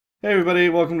Hey everybody,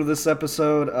 welcome to this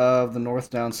episode of the North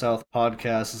Down South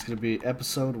podcast. It's going to be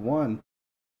episode one.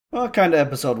 Well, kind of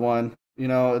episode one.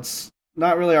 It's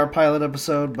not really our pilot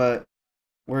episode, but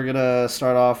we're going to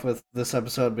start off with this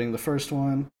episode being the first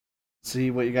one.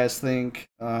 See what you guys think.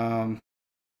 Learned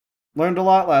a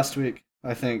lot last week,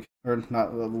 I think, or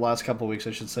not the last couple of weeks,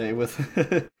 I should say,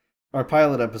 with our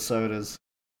pilot episode. As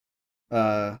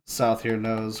South here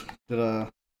knows, did a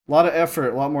lot of effort,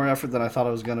 a lot more effort than I thought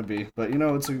it was going to be. But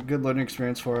it's a good learning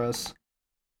experience for us.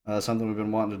 Something we've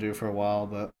been wanting to do for a while.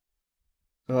 But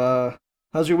so,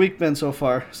 how's your week been so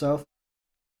far, South?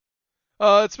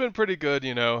 It's been pretty good,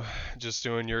 just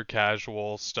doing your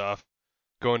casual stuff,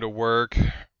 going to work,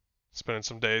 spending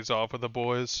some days off with the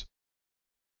boys.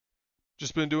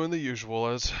 Just been doing the usual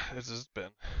as it's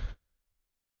been.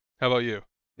 How about you?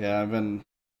 Yeah, I've been.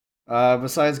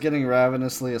 Besides getting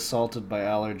ravenously assaulted by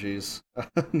allergies,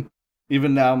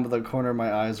 even now the corner of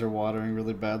my eyes are watering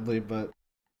really badly. But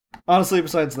honestly,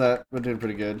 besides that, we're doing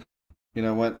pretty good.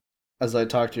 Went as I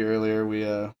talked to you earlier. We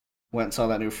went and saw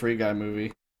that new Free Guy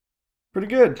movie. Pretty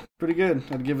good, pretty good.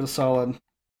 I'd give it a solid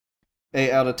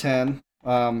 8 out of 10.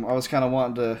 I was kind of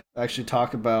wanting to actually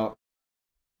talk about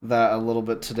that a little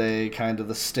bit today, kind of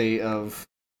the state of,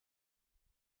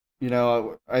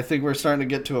 I think we're starting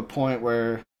to get to a point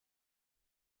where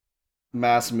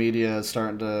mass media is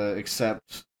starting to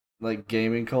accept like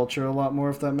gaming culture a lot more,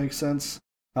 if that makes sense.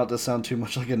 Not to sound too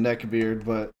much like a neckbeard,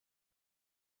 but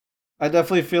I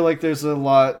definitely feel like there's a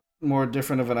lot more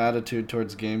different of an attitude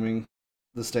towards gaming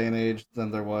this day and age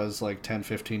than there was like 10,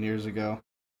 15 years ago.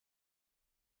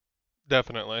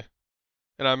 Definitely.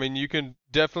 And I mean, you can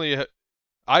definitely,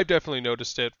 I've definitely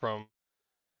noticed it from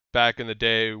back in the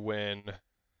day when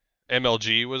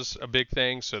MLG was a big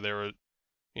thing. So there were,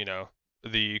 you know,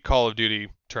 the Call of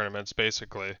Duty tournaments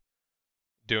basically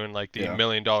doing like the Yeah, $1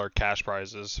 million cash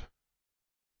prizes.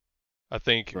 I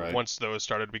think right. once those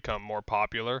started to become more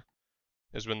popular,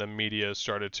 is when the media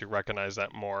started to recognize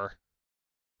that more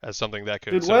as something that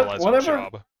could Dude, what symbolize a whatever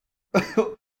job.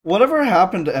 whatever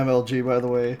happened to MLG, by the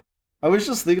way? I was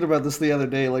just thinking about this the other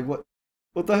day. Like, what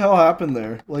the hell happened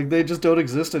there? Like, they just don't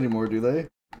exist anymore, do they?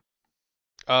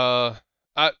 Uh,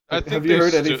 I Like, have think you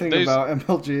heard anything about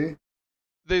MLG?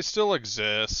 they still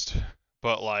exist,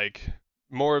 but like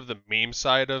more of the meme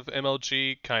side of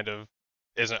MLG kind of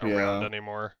isn't around Yeah,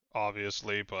 anymore,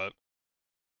 obviously. But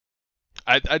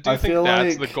I I do think feel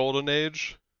that's the like golden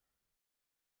age.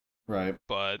 right.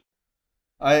 But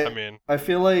I I mean, I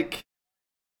feel like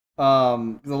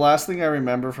the last thing I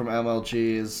remember from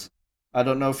MLG is I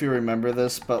don't know if you remember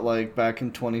this, but like back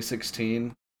in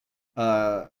 2016,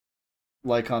 uh,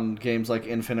 like on games like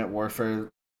Infinite Warfare,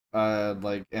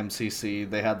 like MCC,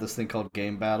 they had this thing called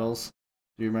game battles.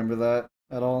 Do you remember that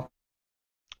at all?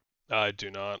 I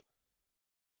do not.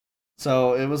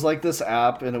 So it was like this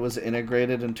app, and it was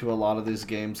integrated into a lot of these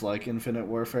games like Infinite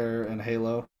Warfare and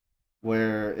Halo,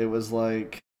 where it was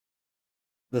like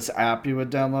this app you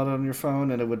would download on your phone,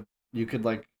 and you could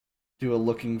like do a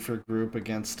looking for group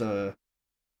against a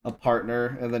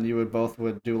partner, and then you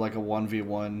would do like a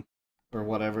 1v1 or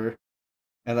whatever,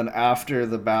 and then after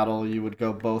the battle you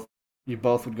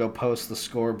both would go post the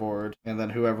scoreboard, and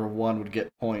then whoever won would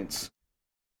get points.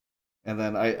 And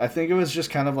then I think it was just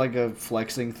kind of like a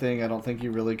flexing thing. I don't think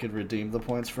you really could redeem the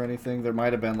points for anything. There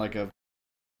might have been like a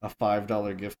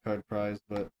 $5 gift card prize,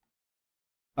 but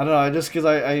I don't know. I just because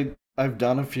I've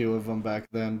done a few of them back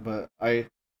then, but I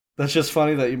that's just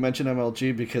funny that you mentioned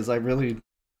MLG because I really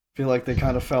feel like they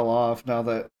kind of fell off now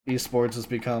that esports has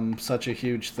become such a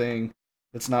huge thing.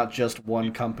 It's not just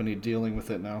one company dealing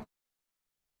with it now.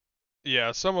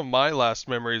 Yeah, some of my last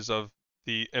memories of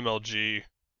the MLG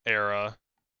era,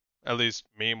 at least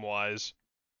meme wise,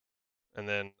 and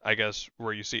then I guess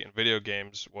where you see it in video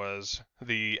games was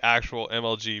the actual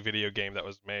MLG video game that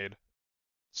was made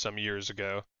some years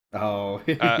ago. Oh,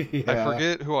 I yeah.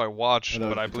 forget who I I watched, know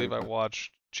but what I you're believe talking I about.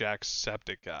 watched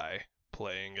Jacksepticeye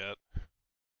playing it,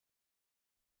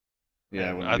 Yeah,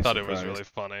 I and wouldn't I be thought it was really surprised.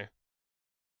 funny.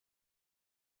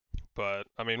 But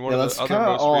I mean, one Yeah, of the that's other kind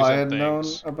of most all I recent had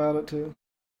known things, about it too.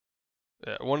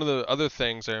 one of the other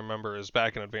things I remember is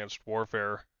back in Advanced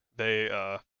Warfare, they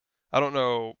I don't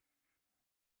know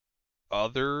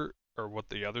other or what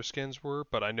the other skins were,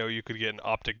 but I know you could get an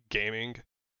Optic Gaming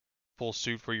full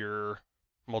suit for your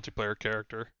multiplayer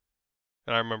character,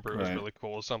 and I remember it was Right. really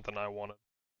cool. It was something I wanted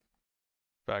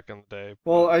back in the day,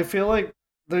 Well, but I feel like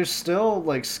there's still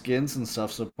like skins and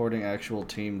stuff supporting actual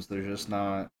teams. They're just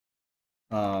not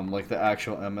like the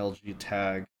actual MLG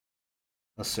tag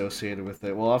associated with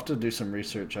it. We'll have to do some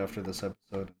research after this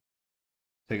episode.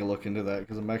 Take a look into that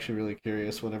because I'm actually really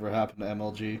curious whatever happened to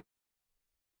MLG.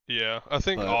 Yeah, I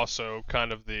think But also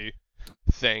kind of the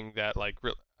thing that like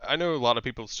I know a lot of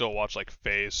people still watch like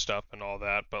phase stuff and all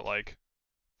that, but like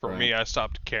for right, me, I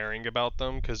stopped caring about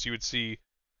them because you would see,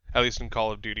 at least in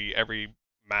Call of Duty, every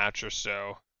match or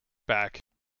so back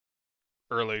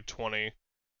early 20,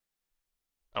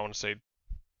 I want to say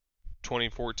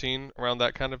 2014, around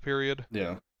that kind of period.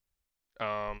 yeah,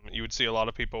 You would see a lot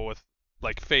of people with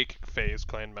like fake FaZe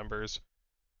clan members.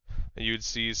 And you would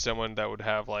see someone that would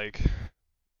have like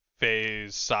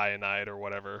FaZe Cyanide or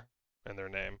whatever in their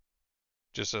name,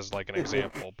 just as like an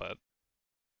example, but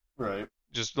right.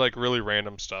 just like really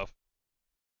random stuff.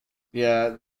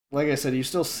 Yeah, like I said, you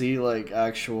still see like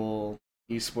actual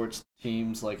esports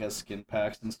teams like as skin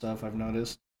packs and stuff. I've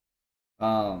noticed.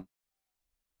 Um,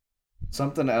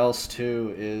 Something else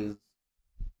too is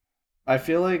I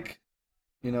feel like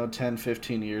 10,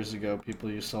 15 years ago,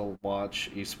 people used to watch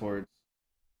esports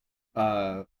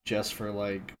just for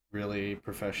like really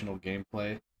professional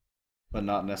gameplay, but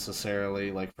not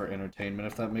necessarily like for entertainment,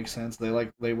 if that makes sense.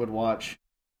 They would watch,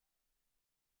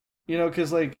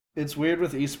 because like it's weird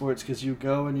with esports because you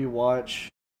go and you watch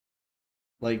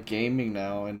like gaming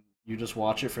now and you just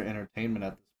watch it for entertainment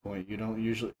at this point.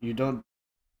 You don't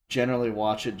generally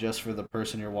watch it just for the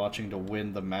person you're watching to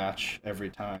win the match every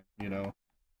time,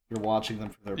 You're watching them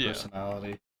for their Yeah,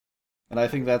 personality. And I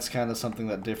think that's kind of something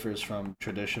that differs from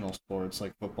traditional sports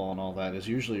like football and all that. Is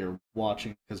usually you're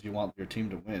watching because you want your team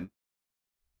to win.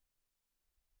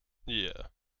 yeah.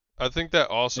 I think that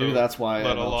Maybe also that's why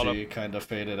let a lot of MLG kind of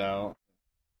faded out.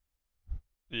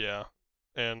 yeah,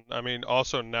 and I mean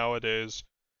also nowadays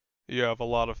you have a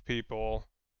lot of people,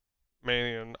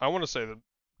 mainly in I want to say the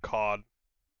COD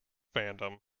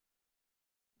fandom,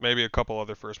 maybe a couple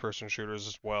other first-person shooters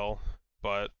as well,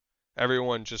 but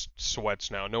everyone just sweats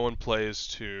now. No one plays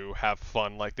to have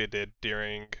fun like they did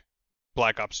during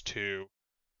Black Ops 2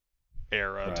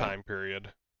 era Right. time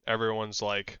period. Everyone's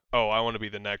like, "Oh, I want to be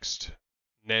the next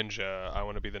Ninja. I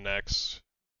want to be the next,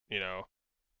 you know,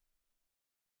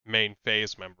 main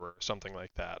phase member or something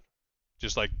like that."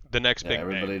 Just like the next Yeah, big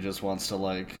name. everybody just wants to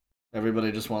like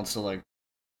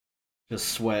just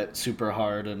sweat super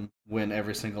hard and win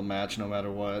every single match no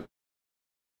matter what.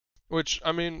 Which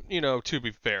I mean, to be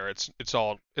fair, it's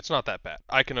not that bad.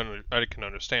 I can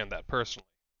understand that personally,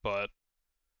 but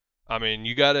I mean,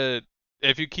 you gotta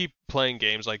if you keep playing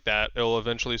games like that, it'll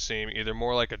eventually seem either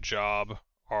more like a job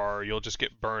or you'll just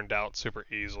get burned out super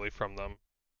easily from them.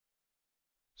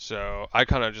 So I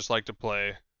kind of just like to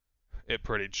play it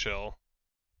pretty chill,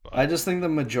 I but just think the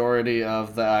majority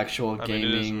of the actual I mean,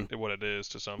 it is gaming what it is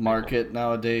to some people. market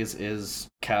nowadays is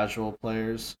casual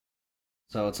players.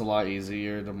 So it's a lot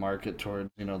easier to market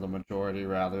towards, the majority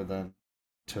rather than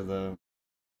to the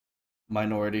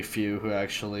minority few who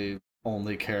actually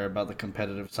only care about the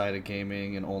competitive side of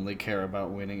gaming and only care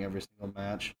about winning every single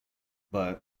match.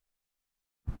 But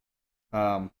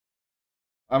um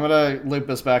I'm gonna loop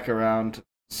this back around.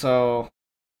 So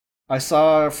I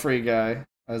saw a Free Guy,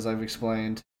 as I've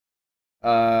explained.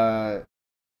 Uh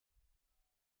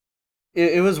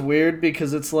it was weird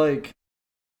because it's like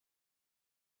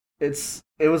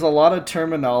it was a lot of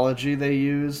terminology they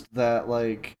used that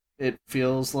like it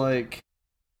feels like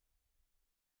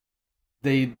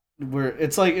they were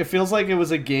it's like it feels like it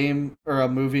was a game or a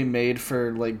movie made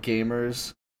for like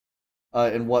gamers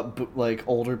and what like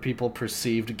older people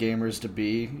perceived gamers to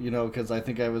be, because I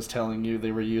think I was telling you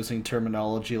they were using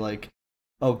terminology like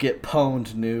oh get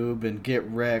pwned noob and get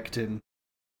wrecked and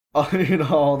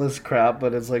all this crap,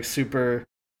 but it's like super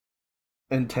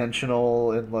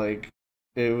intentional and like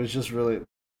it was just really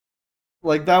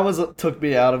like that was took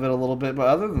me out of it a little bit, but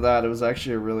other than that it was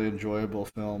actually a really enjoyable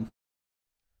film.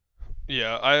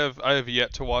 Yeah, I have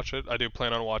yet to watch it. I do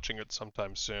plan on watching it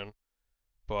sometime soon,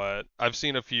 but I've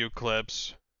seen a few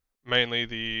clips, mainly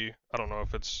the I don't know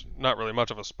if it's not really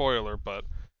much of a spoiler, but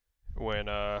when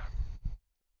I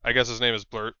guess his name is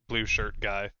Blue Shirt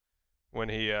Guy when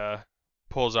he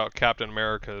pulls out Captain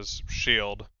America's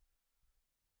shield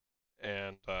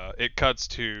and it cuts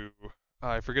to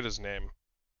I forget his name,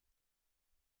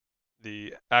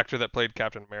 the actor that played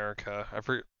Captain America. I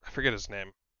forget his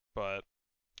name, but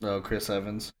Oh, Chris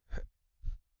Evans.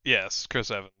 yes, Chris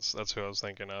Evans. That's who I was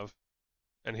thinking of,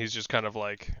 and he's just kind of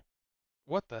like,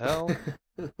 what the hell?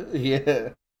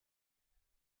 Yeah,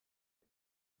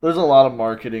 there's a lot of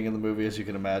marketing in the movie as you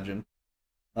can imagine.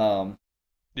 um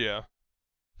Yeah,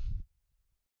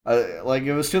 like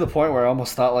it was to the point where I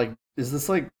almost thought like is this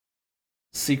like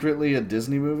secretly a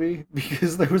Disney movie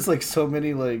because there was like so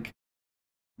many like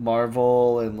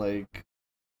Marvel and like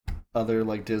other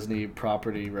like Disney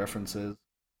property references.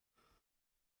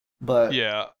 But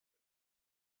yeah.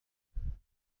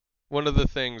 one of the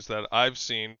things that I've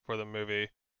seen for the movie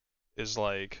is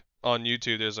like on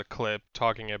YouTube there's a clip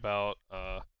talking about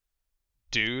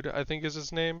Dude, I think is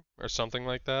his name or something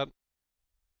like that.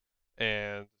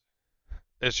 And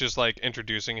it's just like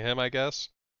introducing him, I guess.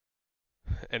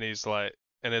 And he's like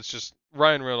and it's just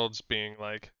Ryan Reynolds being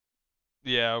like,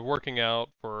 "Yeah, working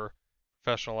out for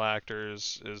professional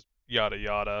actors is yada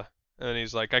yada." And then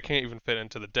he's like, "I can't even fit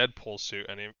into the Deadpool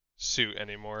suit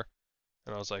anymore."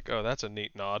 And I was like, "Oh, that's a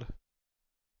neat nod."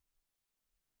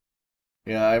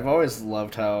 Yeah, I've always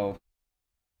loved how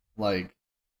like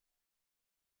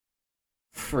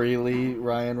freely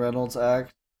Ryan Reynolds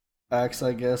acts.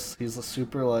 I guess he's a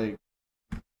super like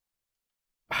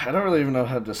I don't really even know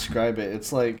how to describe it.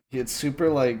 It's like it's super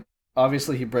like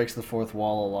obviously he breaks the fourth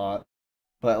wall a lot,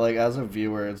 but like as a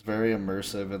viewer, it's very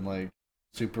immersive and like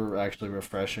super actually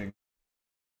refreshing.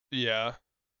 Yeah.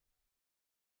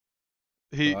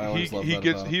 So He I he always love he that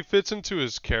gets about him. he fits into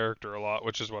his character a lot,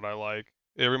 which is what I like.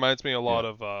 It reminds me a Yeah. lot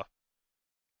of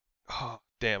oh,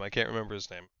 damn, I can't remember his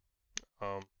name.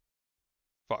 Um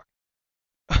fuck.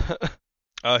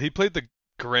 He played the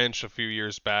Grinch a few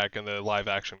years back in the live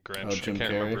action Oh, Grinch. I Jim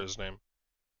can't remember Carrey. his name.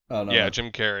 Oh Yeah, no.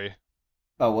 Jim Carrey.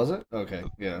 Oh, was it? Okay,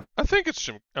 yeah. I think it's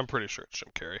Jim. I'm pretty sure it's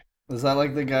Jim Carrey. Is that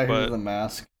like the guy who did But the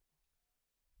mask?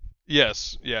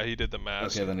 yes, yeah, he did the Okay,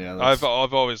 mask. then yeah, I've that's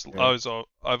I've always I yeah. was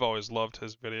I've always loved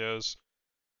his videos.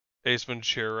 Ace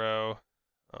Ventura,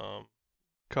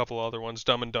 couple other ones,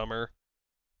 Dumb and Dumber.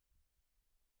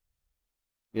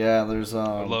 Yeah, there's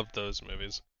I loved those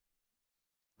movies.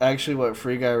 actually what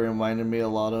Free Guy reminded me a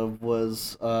lot of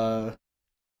was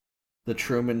the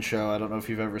Truman Show. I don't know if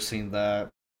you've ever seen that,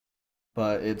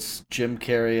 but it's Jim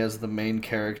Carrey as the main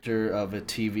character of a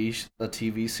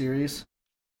TV series,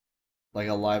 like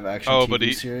a live action Oh, but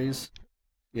TV he series.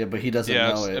 Yeah, but he doesn't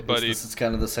know yes, it. but It's he this is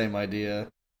kind of the same idea.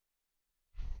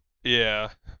 yeah.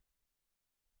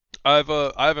 I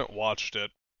haven't watched it,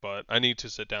 but I need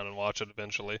to sit down and watch it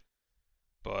eventually.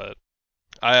 But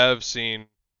I have seen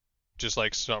just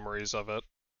like summaries of it.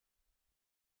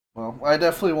 Well, I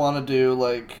definitely want to do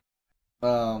like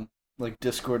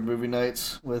Discord movie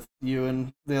nights with you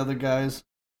and the other guys.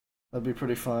 That'd be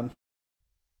pretty fun.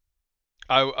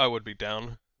 I would be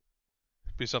down.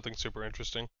 It'd be something super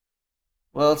interesting.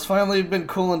 Well, it's finally been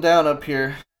cooling down up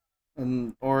here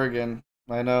in Oregon.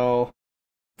 I know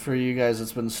for you guys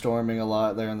it's been storming a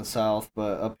lot there in the south,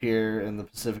 but up here in the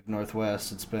Pacific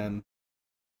Northwest it's been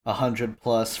 100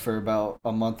 plus for about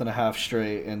a month and a half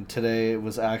straight, and today it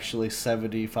was actually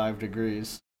 75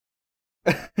 degrees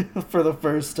for the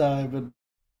first time and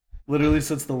literally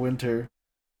since the winter.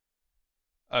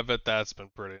 I bet that's been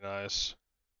pretty nice.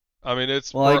 I mean,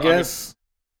 it's Well, I for I mean guess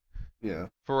yeah.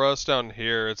 for us down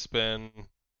here, it's been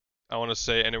I want to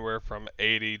say anywhere from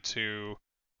 80 to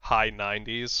high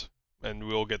 90s, and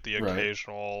we'll get the Right.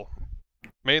 occasional,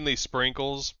 mainly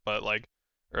sprinkles, but like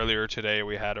earlier today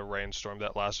we had a rainstorm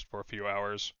that lasted for a few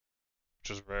hours,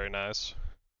 which was very nice.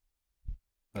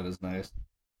 That is nice.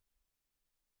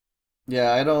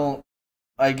 Yeah, I don't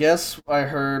I guess I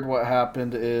heard what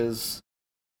happened is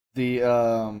the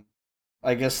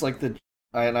I guess like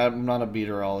and I'm not a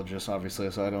meteorologist obviously,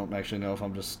 so I don't actually know if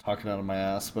I'm just talking out of my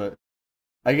ass, but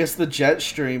I guess the jet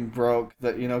stream broke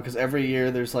that because every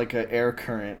year there's like an air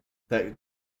current that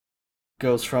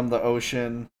goes from the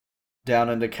ocean down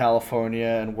into California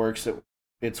and works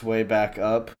its way back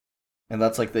up, and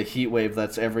that's like the heat wave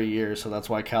that's every year. So that's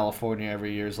why California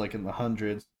every year is like in the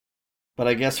hundreds. But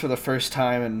I guess for the first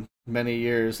time in many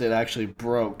years, it actually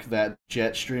broke. That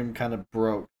jet stream kind of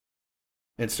broke.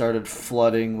 It started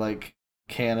flooding like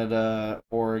Canada,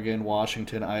 Oregon,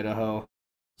 Washington, Idaho.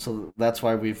 So that's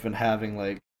why we've been having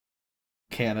like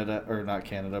Canada or not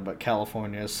Canada, but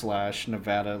California slash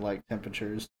Nevada like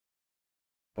temperatures.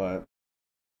 But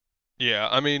Yeah,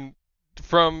 I mean,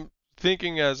 from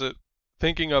thinking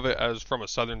of it as from a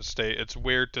southern state, it's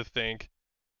weird to think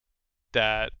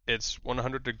that it's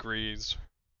 100 degrees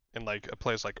in like a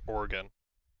place like Oregon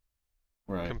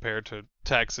right, compared to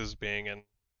Texas being in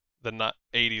the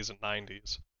 80s and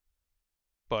 90s.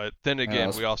 But then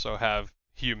yeah, again, we also have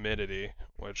humidity,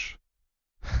 which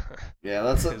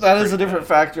is that is a pretty different bad.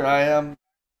 factor. I am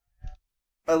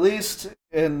at least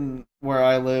in where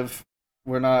I live,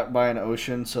 we're not by an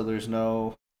ocean, so there's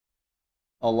no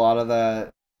a lot of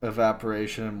that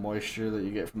evaporation and moisture that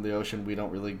you get from the ocean. We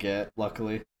don't really get,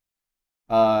 luckily.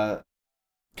 Uh,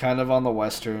 Kind of on the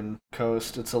western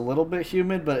coast, it's a little bit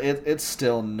humid, but it's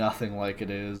still nothing like it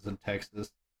is in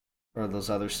Texas or those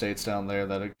other states down there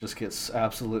that it just gets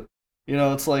absolute.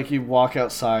 It's like you walk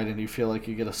outside and you feel like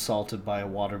you get assaulted by a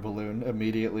water balloon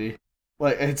immediately.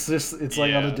 Like it's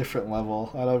like on a Yeah. different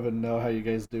level. I don't even know how you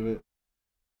guys do it.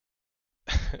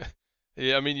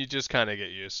 Yeah, I mean, you just kind of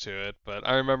get used to it. But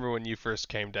I remember when you first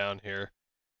came down here,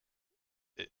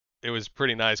 it, it was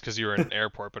pretty nice because you were in an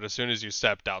airport. But as soon as you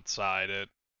stepped outside, it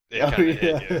Oh kind of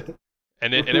hit yeah, you,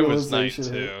 and it was night realization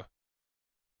hit. too.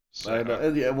 I know. So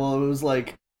And yeah, well, it was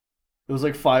like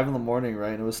 5 in the morning,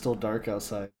 right? And it was still dark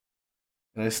outside.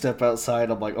 And I step outside.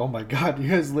 I'm like, oh my god, you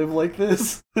guys live like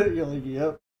this? You're like,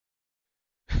 yep.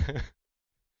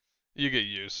 you get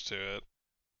used to it.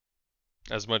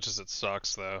 As much as it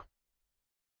sucks, though,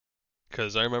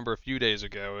 because I remember a few days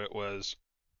ago it was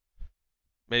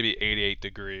maybe 88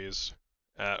 degrees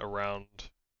at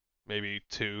around maybe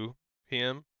 2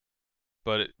 p.m.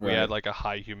 But we had Right. like a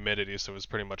high humidity, so it was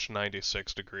pretty much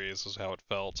 96 degrees is how it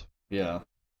felt. Yeah.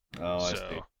 Oh, I see.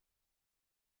 So,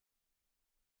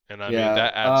 and I mean Yeah.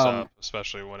 that adds up,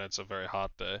 especially when it's a very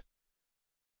hot day.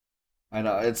 I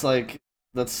know. It's like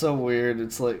that's so weird.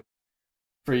 It's like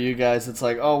for you guys, it's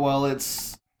like, oh well,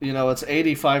 it's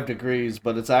 85 degrees,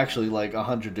 but it's actually like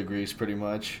 100 degrees, pretty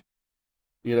much.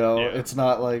 Yeah, It's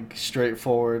not like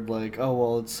straightforward. Like, oh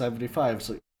well, it's 75.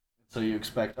 So you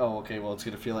expect, oh okay, well it's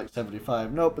gonna feel like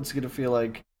 75. Nope, it's gonna feel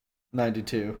like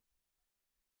 92.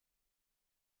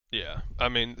 yeah. I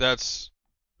mean that's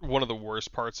one of the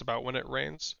worst parts about when it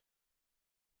rains,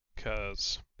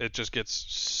 because it just gets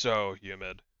so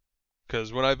humid.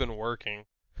 Because when I've been working,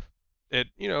 it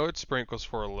sprinkles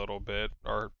for a little bit,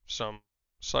 or some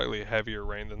slightly heavier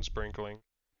rain than sprinkling,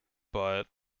 but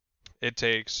it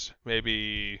takes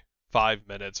maybe 5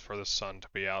 minutes for the sun to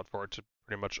be out for it to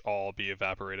pretty much all be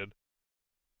evaporated.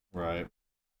 Right.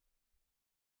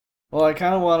 Well, I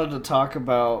kind of wanted to talk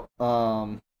about,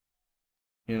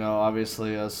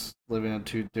 obviously us living in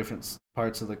two different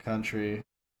parts of the country,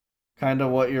 kind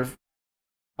of what you're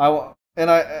and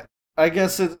I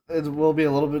guess it will be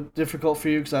a little bit difficult for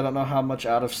you because I don't know how much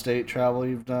out of state travel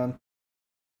you've done,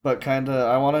 but kind of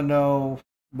I want to know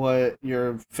what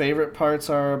your favorite parts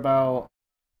are about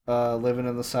living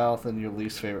in the South and your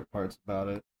least favorite parts about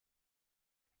it.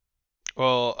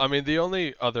 Well, I mean, the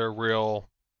only other real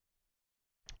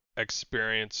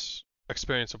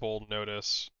experienceable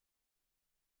notice,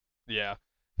 yeah,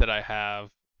 that I have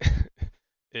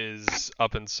is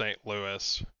up in St.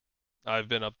 Louis. I've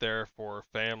been up there for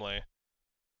family.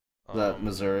 Is that Um,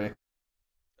 Missouri?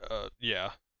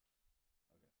 yeah.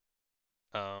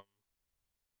 Um,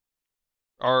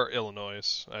 or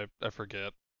Illinois. I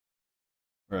forget.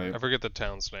 Right. I forget the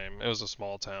town's name. It was a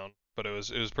small town, but it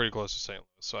was pretty close to St. Louis,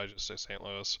 so I just say St.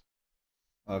 Louis.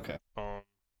 Okay. Um,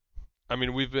 I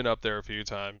mean, we've been up there a few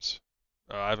times.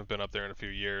 I haven't been up there in a few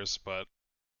years, but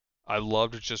I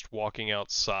loved just walking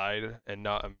outside and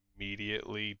not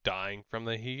immediately dying from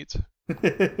the heat.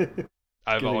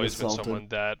 I've Getting always been assaulted. someone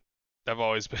that I've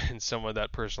always been someone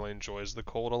that personally enjoys the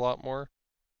cold a lot more.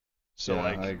 So Yeah, I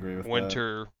like agree with that.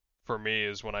 winter for me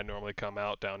is when I normally come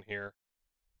out down here,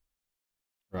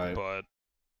 Right. but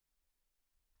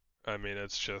I mean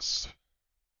it's just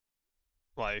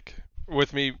like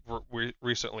with me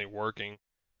recently working,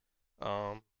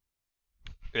 um,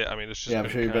 yeah, I mean it's Yeah, just I'm been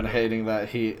sure you've been kind of hating that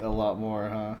heat a lot more,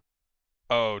 huh?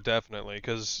 oh definitely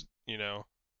because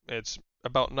it's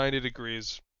about 90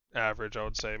 degrees average I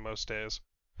would say most days,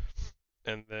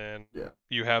 and then Yeah.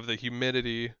 you have the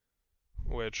humidity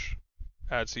which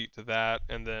adds heat to that,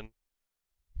 and then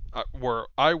where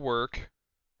I work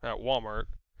at Walmart,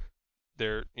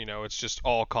 there it's just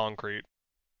all concrete,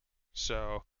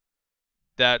 so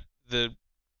that the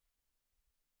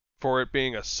for it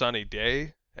being a sunny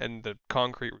day and the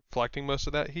concrete reflecting most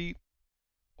of that heat,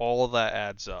 all of that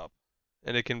adds up.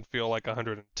 And it can feel like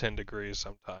 110 degrees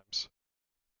sometimes,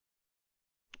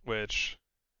 which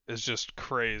is just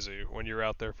crazy when you're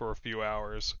out there for a few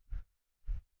hours.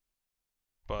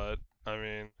 But I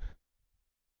mean,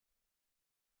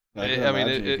 I can I mean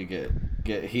imagine you could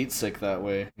get heat sick that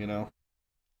way,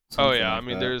 oh something yeah, I like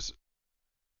mean that.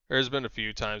 there's been a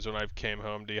few times when I've came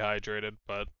home dehydrated,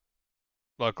 but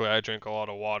luckily I drink a lot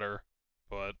of water.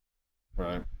 But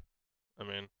Right. I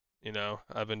mean,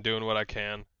 I've been doing what I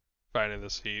can fighting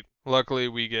this heat. Luckily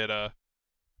we get I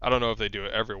don't know if they do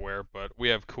it everywhere, but we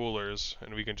have coolers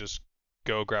and we can just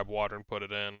go grab water and put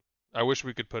it in. I wish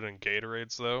we could put in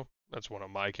Gatorades though. That's one of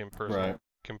my Right. personal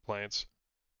complaints.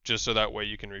 Just so that way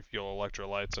you can refuel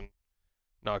electrolytes and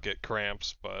not get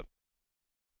cramps, but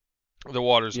the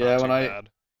water's not Yeah, too bad.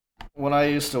 when I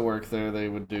used to work there, they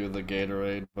would do the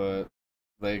Gatorade, but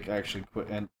they actually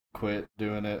quit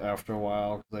doing it after a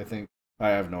while because I think I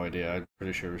have no idea. I'm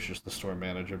pretty sure it was just the store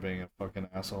manager being a fucking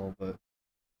asshole. But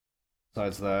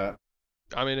besides that,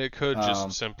 I mean, it could just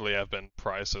um, simply have been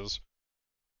prices.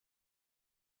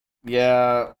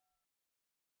 yeah,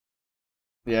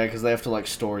 Yeah, because they have to like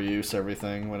store use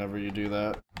everything whenever you do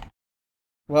that.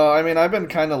 Well, I mean, I've been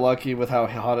kind of lucky with how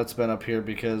hot it's been up here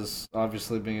because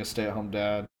obviously being a stay-at-home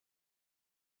dad,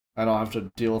 I don't have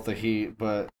to deal with the heat,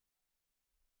 but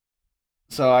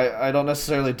so I don't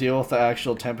necessarily deal with the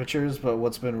actual temperatures, but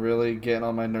what's been really getting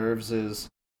on my nerves is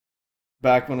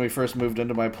back when we first moved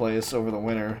into my place over the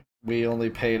winter, we only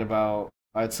paid about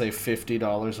I'd say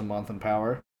 $50 a month in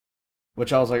power,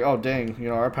 which I was like, oh dang,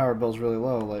 our power bill's really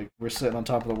low, like we're sitting on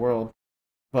top of the world.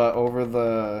 But over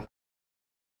the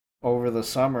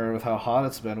summer with how hot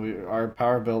it's been, our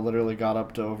power bill literally got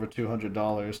up to over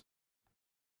 $200,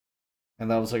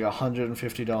 and that was like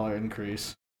 $150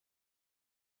 increase.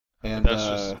 I mean, And that's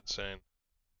just insane.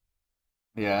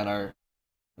 yeah,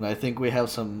 and I think we have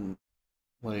some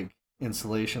like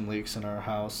insulation leaks in our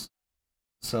house.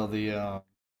 So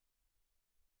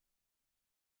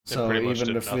It so pretty much even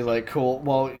did if we nothing. like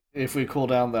if we cool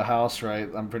down the house, right,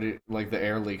 I'm pretty like the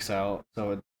air leaks out,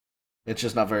 so it's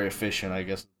just not very efficient, I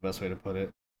guess is the best way to put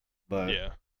it. But Yeah.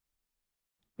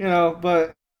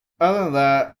 but other than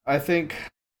that, I think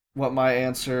what my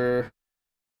answer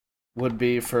would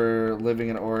be for living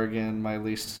in Oregon, my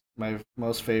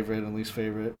most favorite and least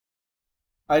favorite.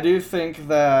 I do think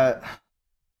that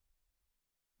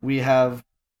we have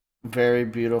very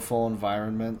beautiful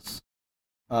environments.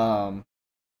 Um,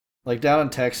 like down in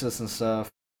Texas and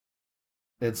stuff,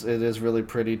 it is really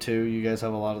pretty too. You guys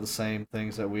have a lot of the same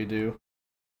things that we do,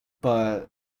 but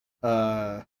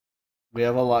uh, we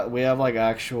have like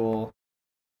actual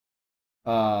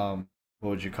what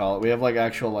would you call it? We have like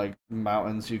actual like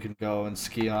mountains you can go and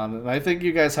ski on, and I think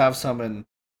you guys have some in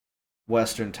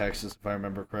Western Texas if I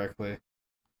remember correctly.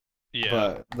 Yeah.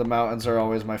 But the mountains are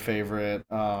always my favorite.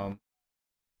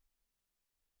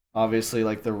 Obviously,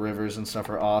 like the rivers and stuff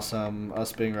are awesome.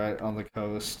 Us being right on the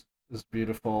coast is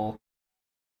beautiful.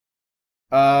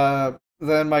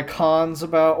 Then my cons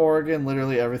about Oregon,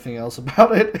 literally everything else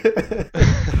about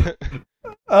it.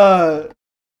 uh,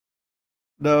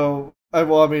 no.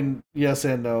 Well, I mean, yes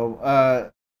and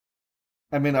no.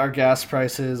 I mean, our gas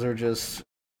prices are just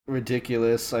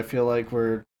ridiculous. I feel like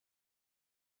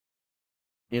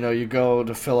you go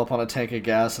to fill up on a tank of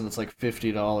gas and it's like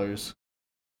 $50.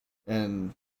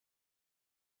 And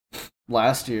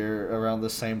last year, around the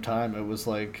same time, it was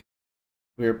like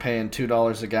we were paying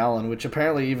 $2 a gallon, which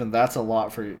apparently even that's a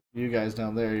lot for you guys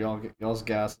down there. Y'all's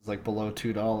gas is like below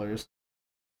 $2.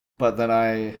 But then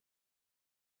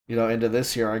into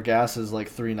this year, our gas is like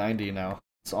 3.90 now.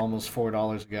 It's almost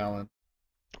 $4 a gallon.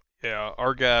 Yeah,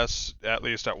 our gas, at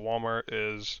least at Walmart,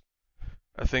 is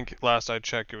I think last I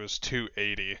checked it was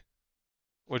 280,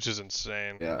 which is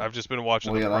insane. Yeah. I've just been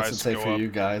watching Well, the yeah, that's price insane go for up you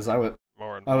guys. I would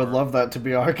more and I would more. love that to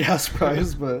be our gas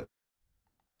price, but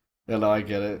I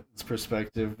get it. It's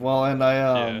perspective. Well, and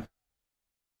Yeah.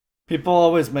 people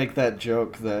always make that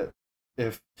joke that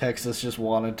if Texas just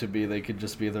wanted to be, they could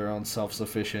just be their own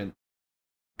self-sufficient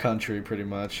country pretty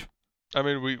much. I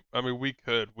mean we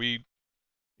could. We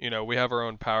have our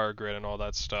own power grid and all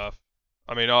that stuff.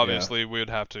 I mean, Yeah. obviously we would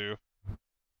have to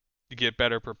get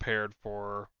better prepared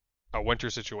for a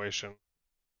winter situation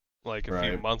like a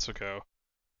few Right. months ago.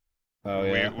 Oh We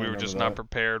yeah, I we were remember just not that.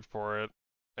 prepared for it,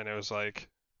 and it was like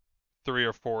 3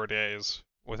 or 4 days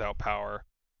without power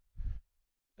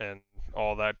and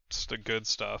all that good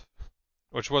stuff,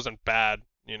 which wasn't bad.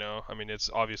 I mean, it's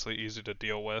obviously easy to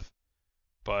deal with,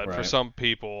 but for Right. some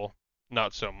people,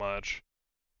 not so much.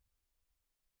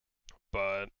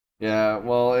 But Yeah,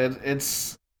 well,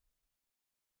 it's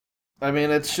I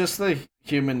mean, it's just the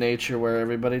human nature where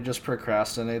everybody just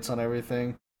procrastinates on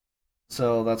everything.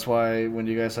 So that's why when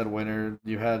you guys had winter,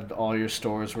 you had all your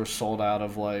stores were sold out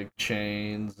of like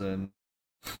chains and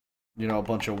a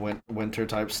bunch of winter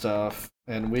type stuff.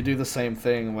 And we do the same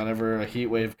thing whenever a heat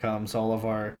wave comes. All of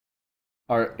our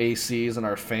ACs and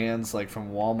our fans, like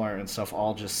from Walmart and stuff,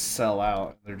 all just sell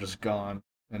out. They're just gone,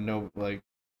 and no like.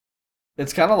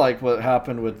 It's kind of like what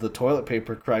happened with the toilet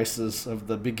paper crisis of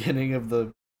the beginning of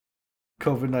the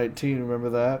COVID-19. Remember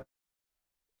that?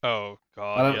 oh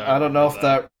I god, don't yeah, I I don't know remember if that.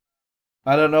 that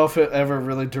I don't know if it ever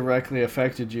really directly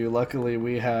affected you. Luckily,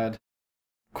 we had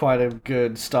quite a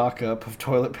good stock up of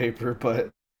toilet paper,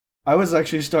 but I was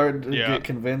actually starting to Yeah, get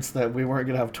convinced that we weren't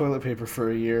gonna have toilet paper for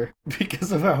a year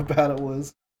because of how bad it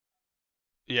was.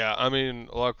 yeah. I mean,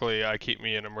 luckily I keep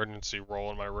me an emergency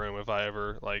roll in my room if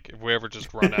we ever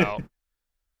just run out.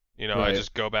 I Right.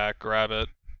 just go back, grab it,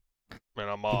 and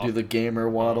I'm You do off. the gamer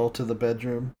waddle Um, to the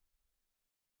bedroom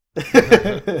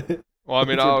well, I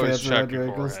mean, I with your always pants check around your ankles.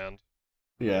 beforehand,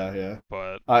 Yeah, yeah.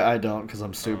 but I don't because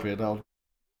I'm um, stupid.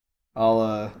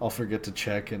 I'll forget to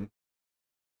check, and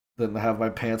than to have my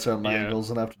pants around my Yeah. ankles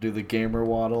and have to do the gamer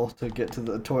waddle to get to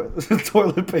the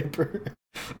toilet paper.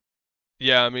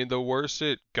 Yeah, I mean, the worst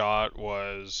it got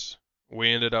was we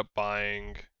ended up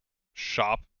buying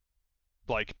shop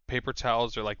like paper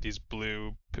towels or like these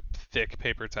blue thick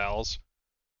paper towels.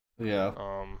 Yeah,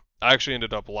 I actually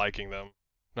ended up liking them,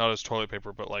 not as toilet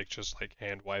paper, but like just like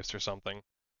hand wipes or something.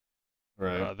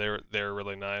 right. They're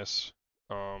really nice.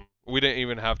 We didn't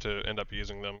even have to end up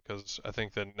using them because I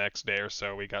think the next day or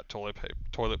so we got toilet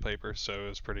paper, so it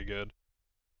was pretty good.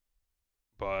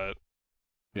 But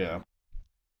Yeah.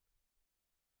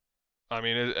 I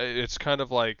mean, it's kind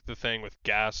of like the thing with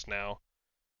gas now.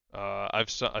 I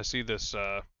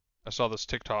saw this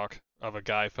TikTok of a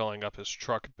guy filling up his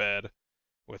truck bed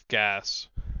with gas,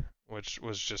 which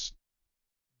was just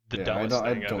the Yeah, dumbest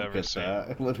I thing I've don't ever get seen.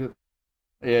 that.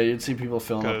 Yeah, you'd see people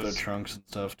filling up their Cause trunks and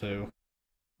stuff too,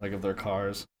 like of their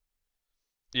cars.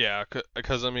 yeah,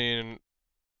 cause I mean,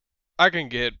 I can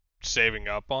get saving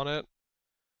up on it,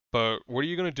 but what are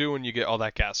you gonna do when you get all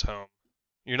that gas home?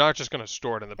 You're not just gonna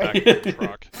store it in the back of your You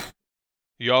truck.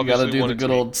 You gotta obviously do want the it to good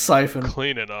be old siphon.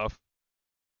 clean enough.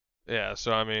 Yeah,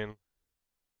 so I mean,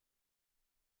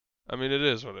 it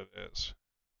is what it is.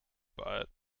 But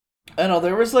I know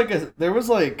there was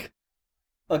like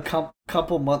a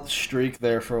couple month streak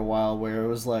there for a while where it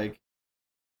was like,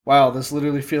 wow, this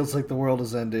literally feels like the world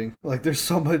is ending. Like there's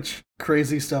so much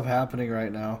crazy stuff happening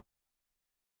right now.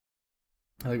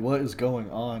 Like what is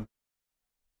going on?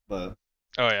 But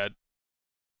oh yeah,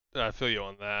 I feel you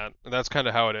on that. That's kind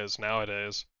of how it is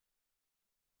nowadays.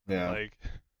 yeah, Like,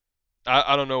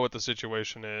 I don't know what the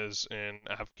situation is in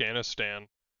Afghanistan.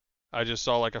 I just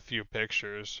saw like a few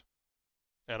pictures,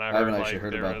 and I I haven't heard actually like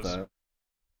heard there about is, that.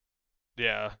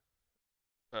 yeah.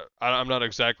 I'm not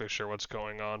exactly sure what's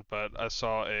going on, but I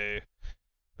saw a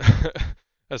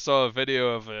video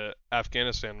of a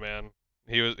Afghanistan man.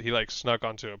 He like snuck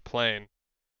onto a plane,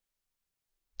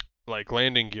 like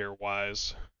landing gear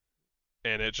wise,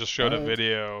 and it just showed a What?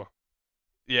 video,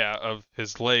 yeah, of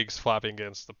his legs flapping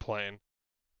against the plane.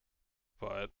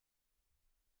 But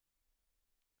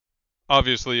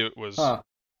obviously it was Huh?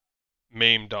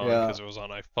 memed on Yeah. because it was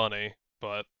on iFunny,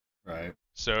 but Right.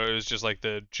 so it was just like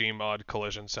the Gmod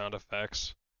collision sound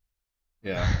effects.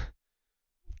 Yeah.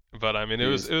 But I mean,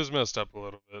 Jeez. it was messed up a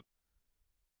little bit.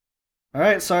 All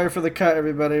right. Sorry for the cut,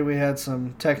 everybody. We had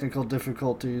some technical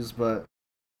difficulties, but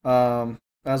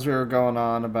as we were going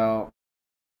on about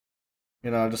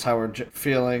just how we're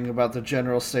feeling about the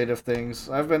general state of things,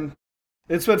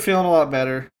 it's been feeling a lot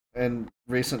better in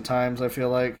recent times. I feel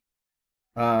like,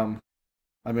 um,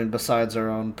 I mean, besides our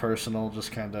own personal,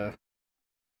 just kind of,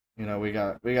 we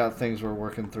got things we're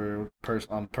working through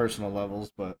on personal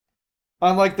levels, but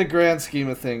on like the grand scheme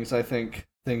of things, I think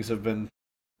things have been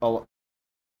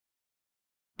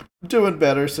doing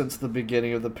better since the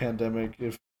beginning of the pandemic.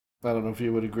 If I don't know if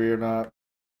you would agree or not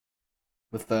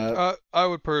with that.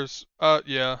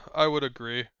 Yeah, I would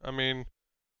agree. I mean,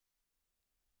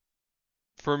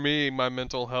 for me, my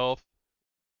mental health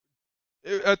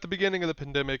at the beginning of the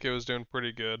pandemic, it was doing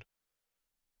pretty good,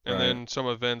 and Right. then some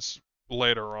events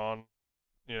later on,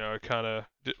 it kind of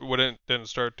didn't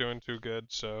start doing too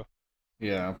good. So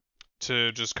Yeah.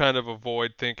 to just kind of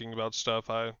avoid thinking about stuff,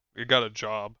 I got a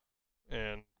job,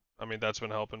 and I mean that's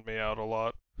been helping me out a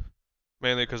lot.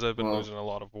 Mainly because I've been Well, losing a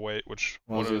lot of weight,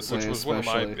 I was gonna which say was one of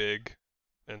my big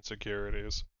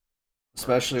insecurities,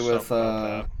 or especially stuff with about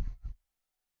that.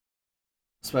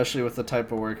 especially with the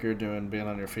type of work you're doing, being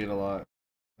on your feet a lot.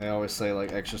 They always say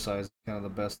like exercise is kind of the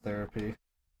best therapy,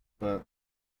 but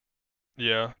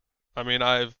Yeah, I mean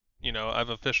I've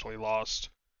officially lost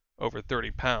over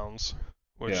 30 pounds,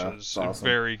 which yeah, it's is awesome.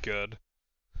 very good.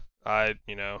 I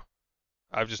you know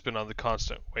I've just been on the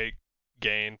constant weight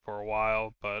gain for a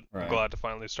while, but I'm Right. glad to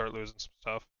finally start losing some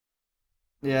stuff.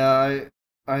 Yeah,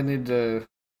 I need to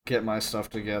get my stuff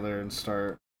together and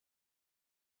start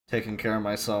taking care of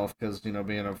myself because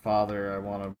being a father, I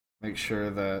want to make sure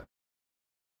that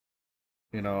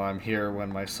I'm here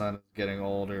when my son is getting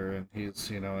older and he's,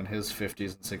 in his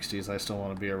 50s and 60s. I still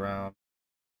want to be around.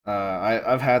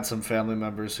 I've had some family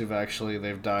members who've actually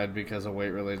they've died because of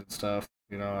weight related stuff,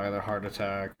 either heart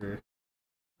attack or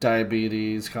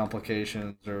diabetes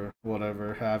complications or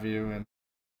whatever have you. And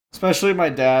especially my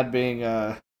dad being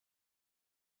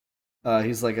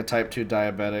he's like a type 2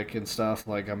 diabetic and stuff.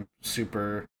 Like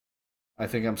I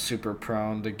think I'm super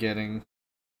prone to getting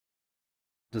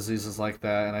diseases like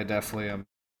that, and I definitely am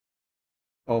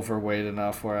overweight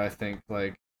enough where I think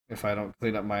like if I don't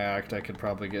clean up my act, I could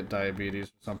probably get diabetes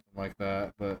or something like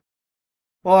that. But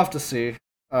we'll have to see.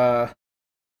 Uh,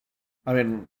 I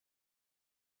mean,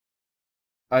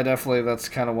 I definitely that's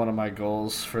kind of one of my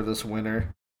goals for this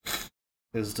winter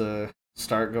is to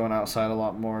start going outside a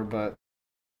lot more. But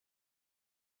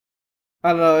I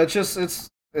don't know.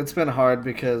 It's been hard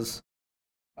because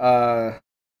uh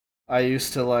I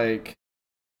used to like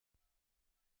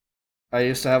I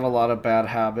used to have a lot of bad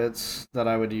habits that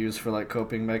I would use for like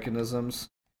coping mechanisms.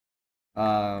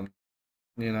 Um,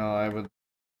 I would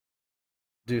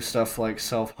do stuff like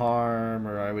self harm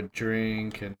or I would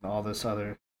drink and all this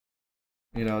other,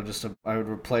 I would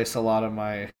replace a lot of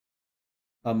my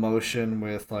emotion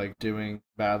with like doing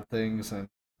bad things. And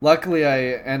luckily I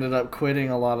ended up quitting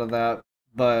a lot of that.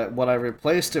 But what I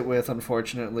replaced it with,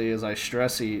 unfortunately, is I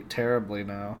stress eat terribly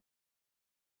now.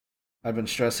 I've been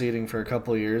stress eating for a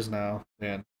couple of years now,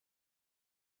 and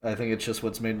I think it's just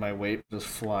what's made my weight just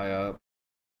fly up.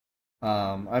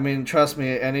 I mean, trust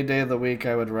me, any day of the week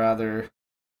I would rather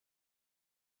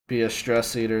be a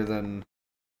stress eater than,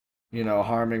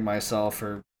 harming myself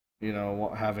or,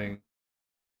 having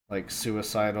like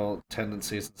suicidal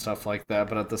tendencies and stuff like that.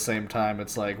 But at the same time,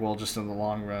 it's like, well, just in the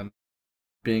long run,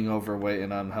 being overweight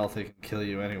and unhealthy can kill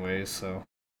you anyways.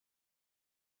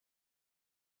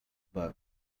 But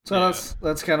so Yeah,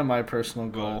 that's kind of my personal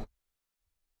but goal.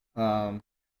 Um,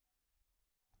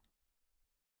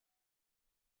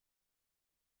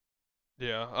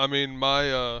 yeah, I mean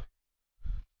my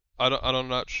I'm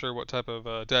not sure what type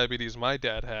of diabetes my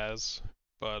dad has,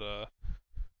 but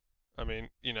I mean,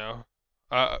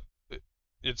 I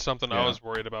it's something I yeah, was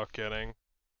worried about getting.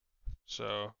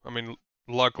 So, I mean,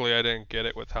 luckily I didn't get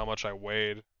it with how much I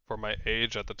weighed for my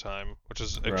age at the time, which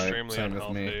is right. extremely Same with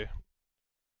me. unhealthy.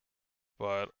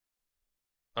 But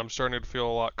I'm starting to feel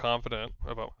a lot confident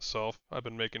about myself. I've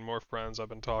been making more friends, I've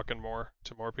been talking more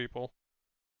to more people,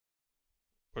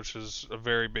 which is a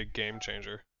very big game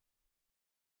changer.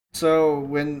 So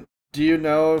when do you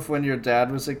know if when your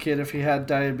dad was a kid if he had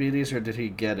diabetes or did he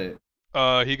get it?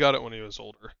 He got it when he was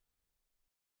older.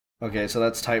 Okay, so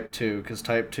that's type 2 cuz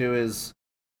type 2 is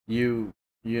you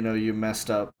you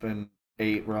messed up and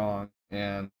ate wrong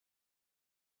and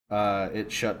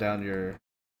it shut down your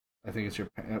I think it's your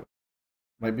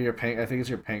might be your I think it's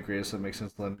your pancreas that makes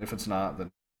insulin. If it's not,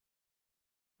 then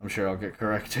I'm sure I'll get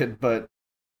corrected, but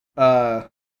uh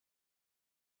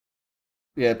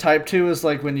yeah, type 2 is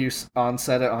like when you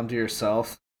onset it onto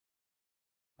yourself.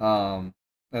 Um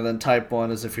and then type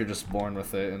 1 is if you're just born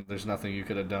with it and there's nothing you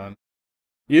could have done.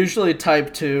 Usually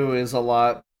type 2 is a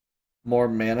lot more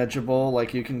manageable.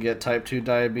 Like you can get type 2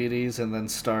 diabetes and then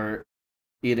start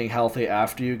eating healthy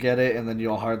after you get it and then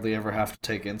you'll hardly ever have to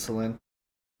take insulin.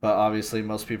 But obviously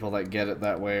most people that get it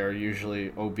that way are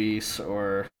usually obese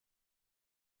or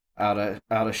out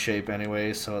of shape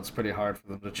anyway, so it's pretty hard for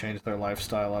them to change their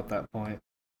lifestyle at that point.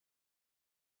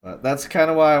 But that's kind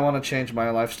of why I want to change my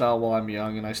lifestyle while I'm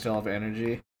young and I still have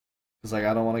energy. Because like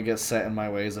I don't want to get set in my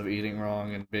ways of eating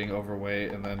wrong and being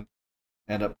overweight and then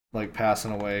end up like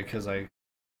passing away because I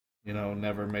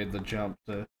never made the jump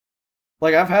to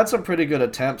like I've had some pretty good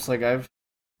attempts. Like I've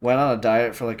went on a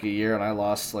diet for like a year and I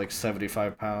lost like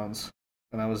 75 pounds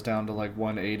and I was down to like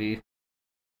 180.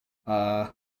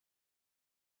 Uh,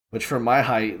 which for my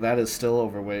height that is still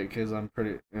overweight because I'm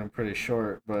pretty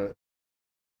short. But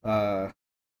uh,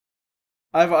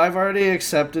 I've already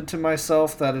accepted to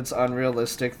myself that it's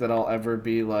unrealistic that I'll ever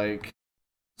be like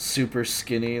super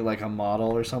skinny like a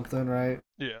model or something, right?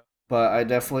 Yeah, But I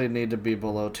definitely need to be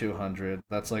below 200.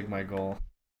 That's like my goal.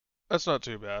 that's not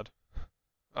too bad.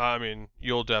 I mean,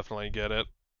 you'll definitely get it.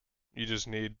 You just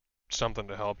need something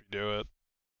to help you do it.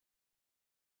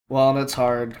 Well, and it's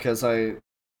hard because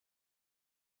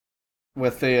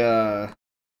with the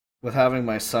with having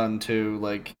my son too,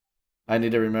 like I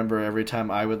need to remember every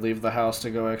time I would leave the house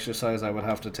to go exercise, I would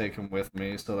have to take him with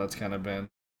me. So that's kind of been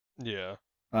Yeah,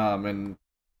 and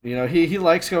he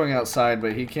likes going outside,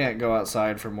 but he can't go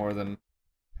outside for more than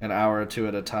an hour or two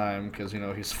at a time because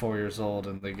he's 4 years old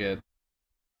and they get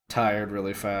tired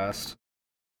really fast.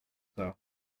 So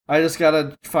I just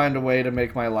gotta find a way to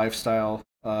make my lifestyle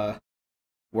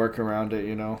work around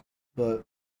it. But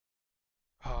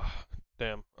ah,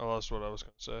 damn, I lost what I was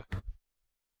gonna say.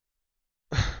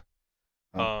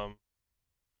 uh, um,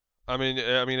 I mean,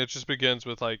 it just begins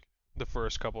with like the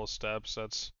first couple of steps.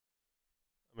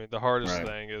 I mean, the hardest right,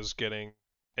 thing is getting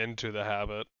into the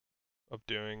habit of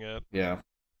doing it. yeah.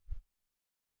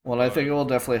 Well, I think But it will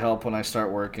definitely help when I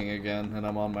start working again and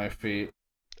I'm on my feet.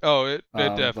 oh, it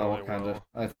That will definitely kind of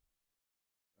will.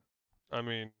 I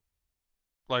mean,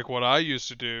 like what I used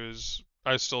to do is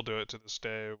I still do it to this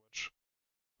day, which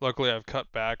luckily I've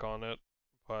cut back on it.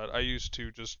 But I used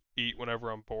to just eat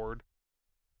whenever I'm bored,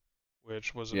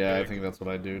 which was a yeah, I big think that's what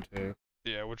I do too.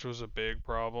 yeah, which was a big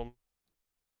problem.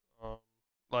 Um,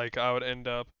 Like I would end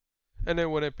up, and it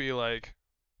wouldn't be like,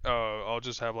 oh, I'll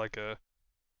just have like a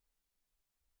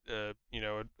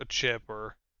chip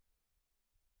or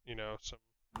some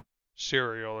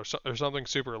cereal or something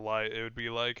super light. It would be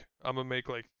like I'm gonna make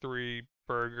like 3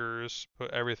 burgers,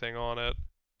 put everything on it,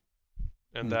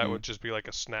 and that Hmm. would just be like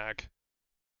a snack.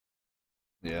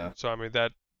 Yeah. So I mean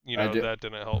that I do. that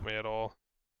didn't help me at all.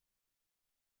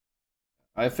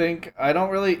 I think I don't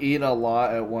really eat a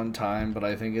lot at one time, but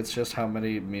I think it's just how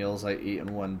many meals I eat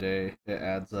in one day. It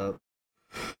adds up.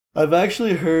 I've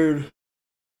actually heard.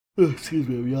 Oh, excuse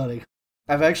me, I'm yawning.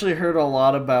 I've actually heard a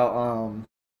lot about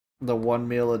the 1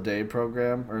 meal a day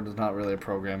program, or it's not really a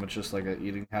program. It's just like an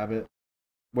eating habit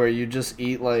where you just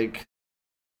eat like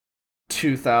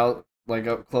 2,000, like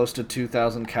up close to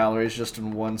 2,000 calories just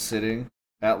in one sitting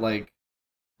at like,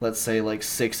 let's say like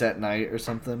 6 at night or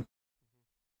something,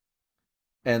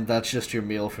 and that's just your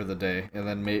meal for the day. And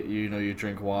then you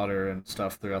drink water and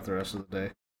stuff throughout the rest of the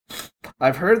day.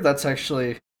 I've heard that's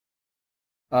actually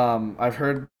I've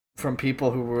heard from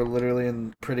people who were literally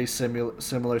in pretty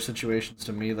similar situations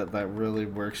to me that that really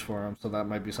works for them. So that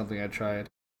might be something I tried.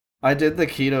 I did the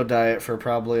keto diet for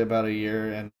probably about a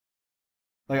year, and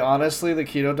like honestly, the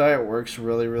keto diet works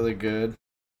really really good,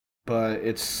 but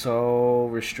it's so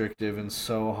restrictive and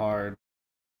so hard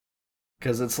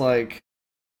because it's like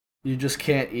you just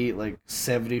can't eat like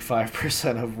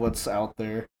 75% of what's out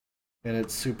there, and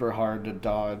it's super hard to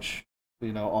dodge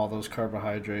all those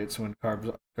carbohydrates when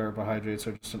carbohydrates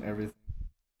are just in everything.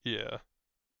 Yeah.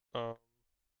 Um,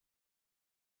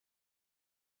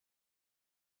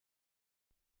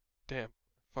 damn.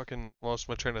 Fucking lost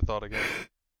my train of thought again.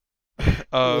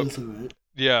 uh, That's alright.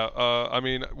 yeah. I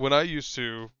mean, when I used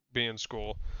to be in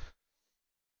school,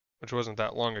 which wasn't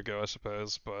that long ago, I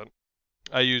suppose, but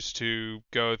I used to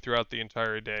go throughout the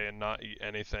entire day and not eat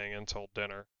anything until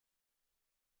dinner,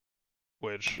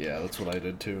 which Yeah, that's what I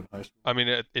did too in high school. I mean,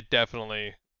 it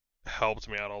definitely helped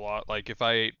me out a lot. Like if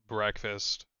I ate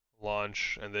breakfast,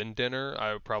 lunch, and then dinner,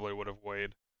 I probably would have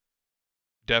weighed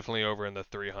definitely over in the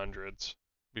 300s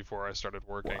before I started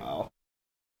working, Wow.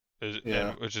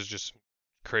 Yeah. and which is just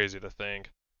crazy to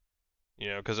think,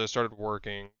 because I started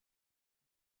working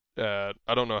at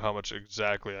I don't know how much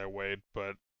exactly I weighed,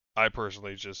 but I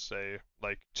personally just say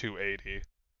like 280.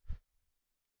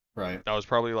 Right. I was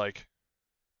probably like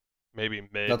maybe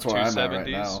mid That's where I'm at right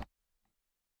 270s. now.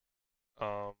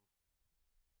 Um,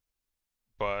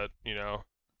 but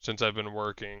since I've been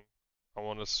working, I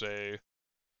want to say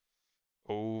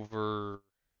over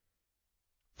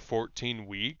 14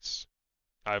 weeks,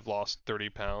 I've lost 30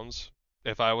 pounds.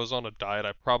 If I was on a diet,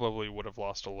 I probably would have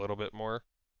lost a little bit more.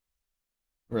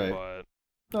 Right. But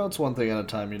No, it's one thing at a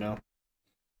time.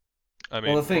 I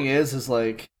Well, the mean, thing is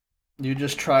like you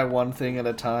just try one thing at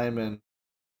a time, and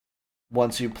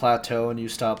once you plateau and you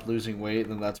stop losing weight,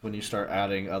 then that's when you start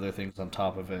adding other things on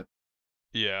top of it.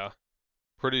 yeah,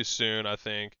 pretty soon I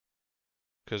think,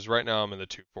 because right now I'm in the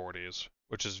 240s,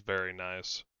 which is very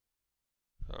nice.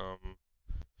 Um,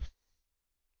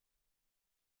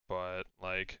 but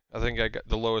like I think I got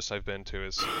the lowest I've been to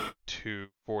is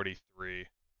 243,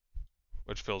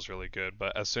 which feels really good.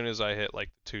 But as soon as I hit like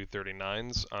the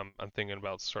 239s, I'm thinking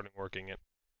about starting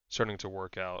to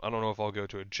work out. I don't know if I'll go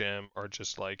to a gym or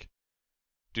just like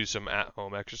do some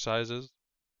at-home exercises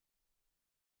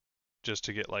just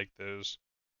to get like those.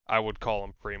 I would call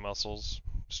them pre-muscles,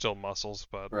 still muscles,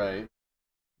 but Right.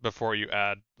 before you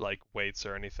add like weights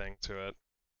or anything to it,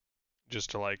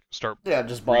 just to like start Yeah,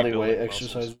 just body weight rebuilding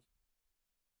muscles. exercise.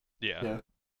 Yeah, Yeah.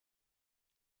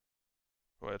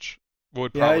 which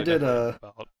would Yeah, I probably did definitely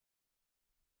help out.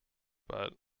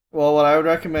 But well, what I would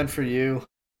recommend for you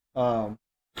um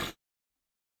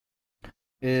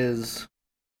is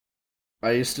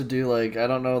I used to do like I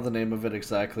don't know the name of it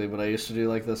exactly, but I used to do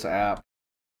like this app,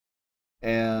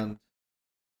 and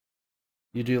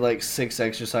you do like 6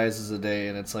 exercises a day,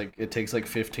 and it's like it takes like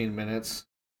 15 minutes.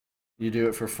 You do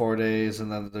it for 4 days,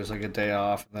 and then there's like a day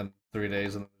off, and then 3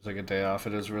 days, and then there's like a day off.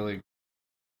 It is really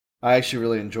I actually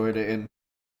really enjoyed it, and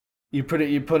you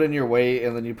put in your weight,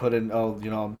 and then you put in, oh,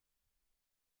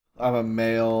 I'm a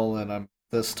male and I'm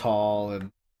this tall,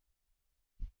 and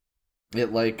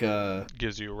it like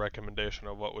gives you a recommendation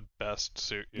of what would best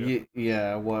suit you.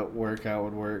 yeah, what workout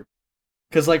would work.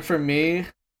 Cuz like for me,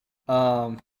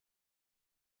 um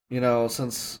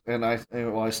since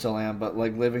well, I still am, but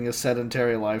like living a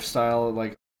sedentary lifestyle,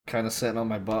 like kind of sitting on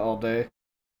my butt all day,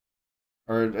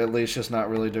 or at least just not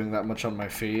really doing that much on my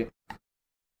feet.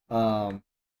 Um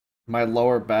my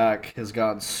lower back has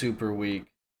gotten super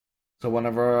weak. So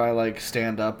whenever I like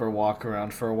stand up or walk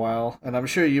around for a while, and I'm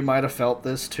sure you might have felt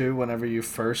this too whenever you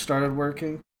first started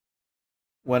working,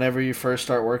 whenever you first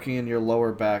start working and your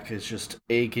lower back is just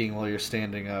aching while you're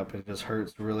standing up. It just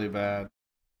hurts really bad.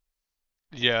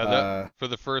 Yeah, that Uh, for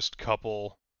the first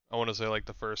couple, I want to say like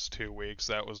the first 2 weeks,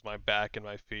 that was my back and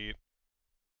my feet.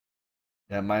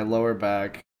 yeah, my lower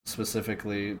back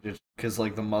specifically, just because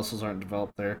like the muscles aren't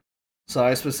developed there. So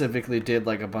I specifically did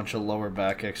like a bunch of lower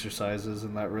back exercises,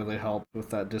 and that really helped with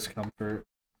that discomfort.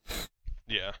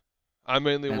 Yeah. I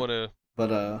mainly And want to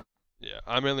but yeah,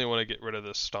 I mainly want to get rid of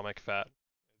this stomach fat.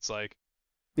 It's like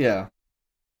yeah.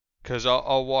 'cause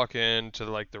I'll walk into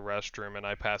like the restroom and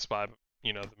I pass by,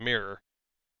 the mirror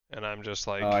and I'm just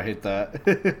Oh, I like hate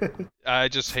that. I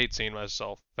just hate seeing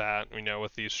myself fat,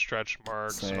 with these stretch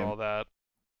marks and Same. all that.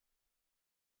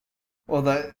 Well,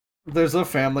 that there's a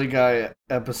Family Guy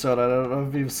episode. I don't know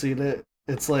if you've seen it.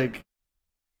 It's like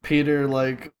Peter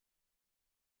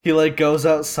he like goes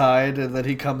outside and then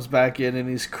he comes back in and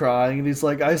he's crying and he's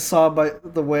like, I saw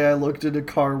the way I looked in a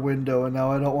car window and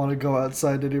now I don't want to go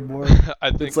outside anymore.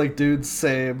 I It's think like, dude,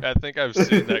 same. I think I've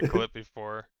seen that clip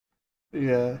before.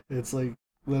 Yeah, it's like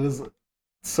that is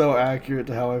so accurate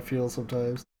to how I feel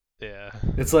sometimes. Yeah.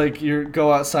 It's like you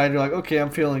go outside, you're like, okay,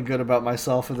 I'm feeling good about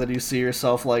myself, and then you see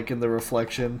yourself like in the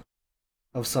reflection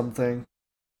of something,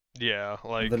 Yeah,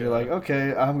 and like then you're like,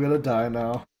 okay, I'm gonna die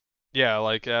now. yeah,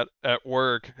 like at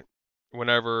work,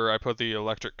 whenever I put the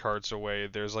electric carts away,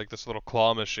 there's like this little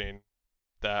claw machine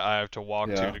that I have to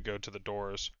walk Yeah, to go to the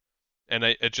doors. And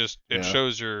it yeah,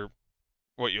 shows your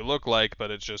what you look like,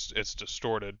 but it's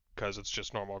distorted because it's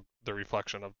just normal the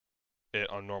reflection of it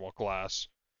on normal glass.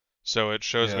 So it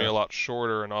shows me yeah. a lot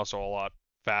shorter and also a lot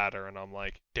fatter, and I'm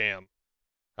like, damn,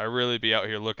 I really be out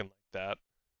here looking like that.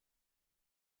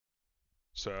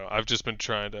 So I've just been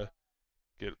trying to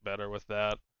get better with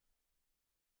that.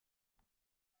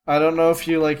 I don't know if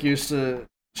you like used to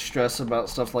stress about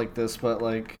stuff like this, but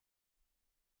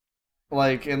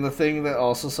and the thing that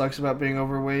also sucks about being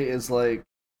overweight is like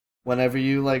whenever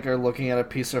you like are looking at a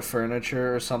piece of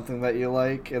furniture or something that you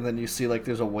like, and then you see like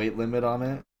there's a weight limit on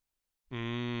it,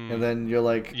 and Mm, then you're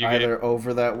like you either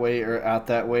over that weight or at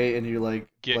that weight, and you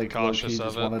get like low key cautious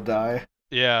of just it. want to die.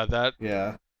 Yeah, that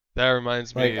Yeah, that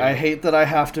reminds like me I of hate that I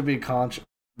have to be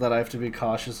that I have to be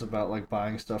cautious about like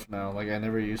buying stuff now. Like I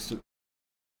never used to,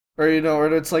 or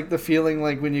or it's like the feeling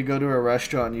like when you go to a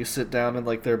restaurant and you sit down in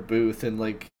like their booth and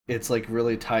like it's like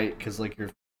really tight because like your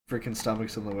freaking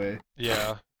stomach's in the way.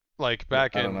 yeah, like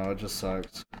I don't know. It just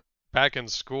sucks. back in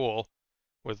school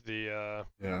with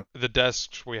Yeah. the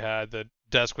desks we had, the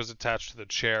desk was attached to the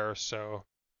chair, so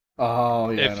Oh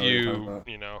yeah, I if know what you're talking you, about.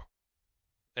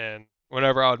 and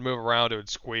whenever I would move around, it would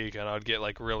squeak, and I'd get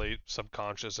like really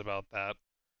subconscious about that.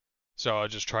 So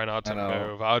I'd just try not I to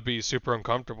know. move. I would be super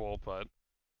uncomfortable, but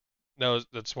no,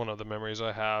 that's one of the memories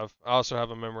I have. I also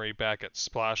have a memory back at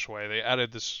Splashway. They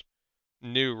added this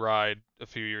new ride a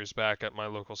few years back at my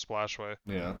local Splashway.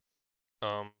 Yeah.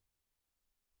 Um,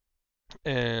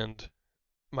 and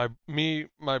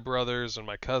my brothers and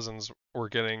my cousins were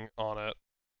getting on it.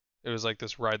 It was like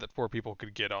this ride that four people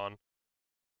could get on,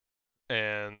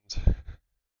 and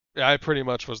I pretty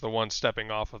much was the one stepping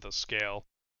off of the scale,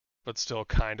 but still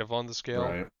kind of on the scale,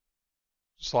 Right.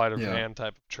 sleight of Yeah. hand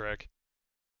type of trick.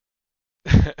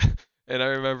 And I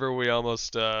remember we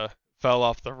almost fell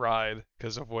off the ride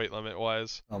because of weight limit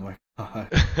wise. Oh my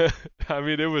god. I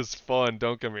mean, it was fun,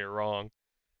 don't get me wrong,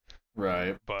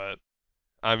 Right. but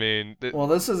I mean, Well,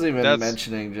 this is even that's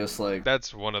mentioning just like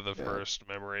that's one of the yeah. first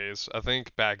memories. I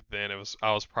think back then I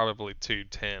was probably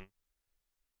 210,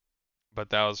 but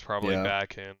that was probably Yeah.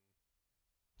 back in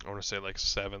I want to say like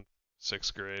 7th,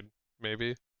 6th grade,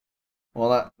 maybe.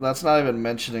 Well, that's not even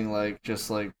mentioning like just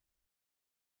like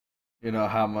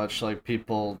how much like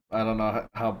people I don't know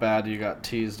how bad you got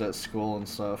teased at school and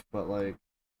stuff, but like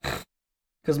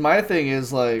cuz my thing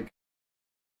is like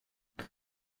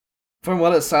from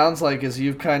what it sounds like is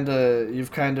you've kind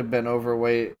of been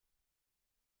overweight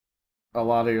a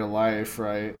lot of your life,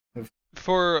 right?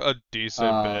 For a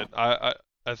decent Uh bit. I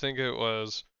think it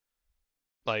was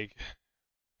like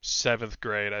 7th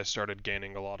grade I started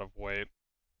gaining a lot of weight.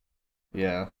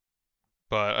 yeah.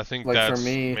 But I think Like for that's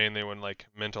me, mainly when like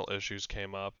mental issues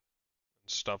came up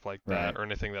and stuff like that, right. or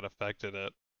anything that affected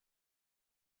it.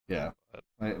 Yeah. But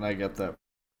And I get that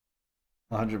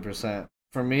 100%.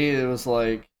 For me it was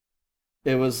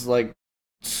like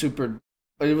super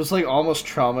it was like almost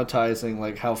traumatizing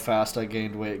like how fast I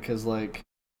gained weight cuz like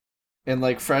in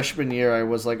like freshman year I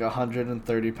was like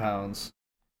 130 pounds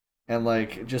and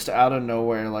like just out of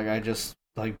nowhere like I just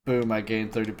like boom I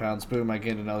gained 30 pounds, boom I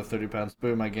gained another 30 pounds,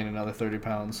 boom I gained another 30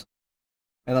 pounds,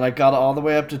 and then I got all the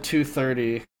way up to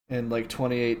 230 in like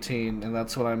 2018, and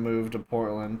that's when I moved to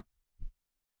Portland.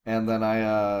 And then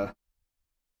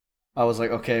I was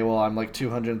like, okay, well, I'm like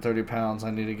 230 pounds.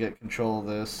 I need to get control of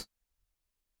this.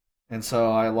 And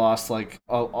so I lost I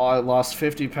lost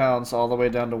 50 pounds all the way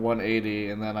down to 180,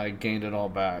 and then I gained it all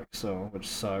back. So which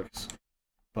sucks.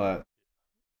 But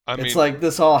I it's mean, like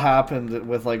this all happened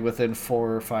with like within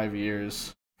 4 or 5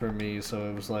 years for me. So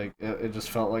it was like it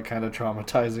just felt like kind of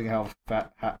traumatizing how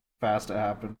fast it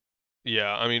happened.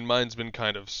 yeah, I mean mine's been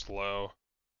kind of slow.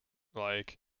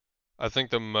 Like I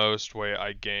think the most weight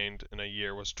I gained in a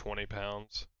year was 20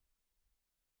 pounds,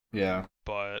 Yeah.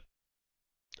 but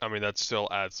I mean that still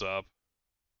adds up.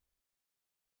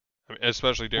 I mean,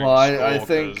 especially Well, during I school, think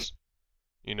because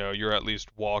you're at least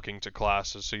walking to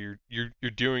classes, so you're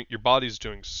doing your body's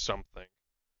doing something.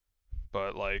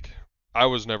 But like, I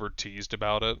was never teased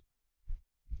about it.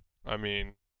 I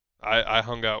mean, I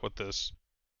hung out with this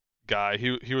guy.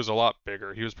 He was a lot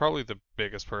bigger. He was probably the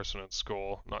biggest person in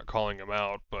school. Not calling him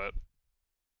out, but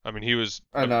I mean,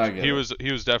 I know I get it.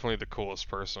 he was definitely the coolest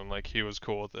person. Like he was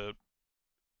cool with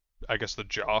I guess the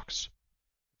jocks,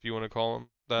 if you want to call them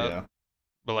that. Yeah.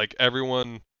 But like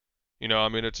everyone, I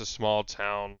mean, it's a small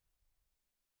town.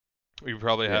 We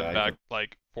probably Yeah, had I back get.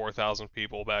 like 4,000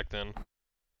 people back then.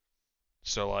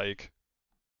 So like,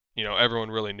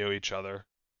 everyone really knew each other.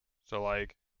 So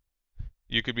like,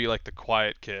 you could be like the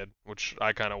quiet kid, which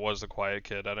I kind of was the quiet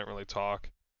kid. I didn't really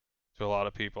talk to a lot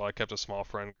of people. I kept a small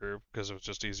friend group because it was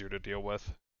just easier to deal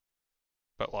with.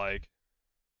 But like,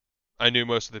 I knew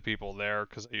most of the people there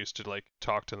because I used to like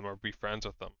talk to them or be friends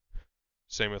with them.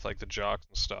 Same with like the jocks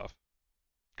and stuff.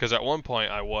 Because at one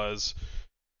point I was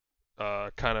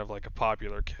kind of like a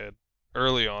popular kid.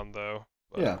 Early on though,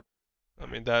 but Yeah. I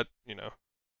mean that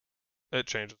it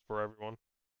changes for everyone.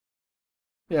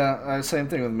 Yeah. Same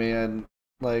thing with me. And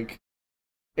like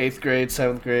eighth grade,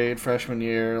 seventh grade, freshman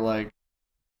year,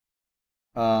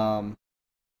 um,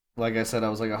 like I said, I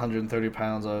was like 130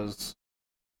 pounds. I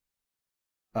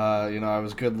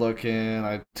was good looking.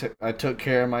 I took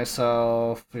care of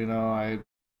myself. I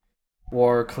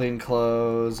wore clean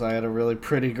clothes. I had a really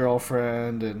pretty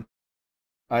girlfriend, and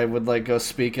I would like go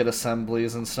speak at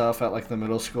assemblies and stuff at like the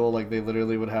middle school. Like they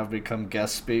literally would have me come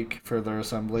guest speak for their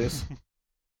assemblies,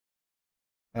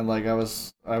 and like I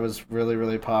was really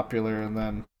really popular. And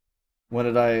then when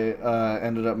did I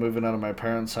ended up moving out of my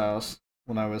parents' house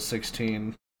when I was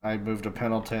 16? I moved to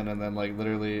Pendleton, and then like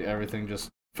literally everything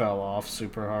just fell off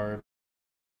super hard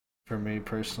for me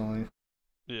personally.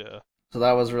 Yeah. So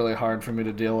that was really hard for me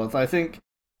to deal with. I think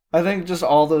just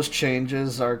all those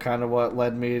changes are kind of what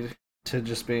led me to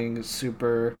just being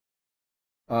super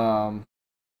um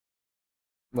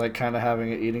like kind of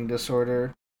having an eating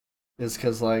disorder is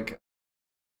cuz like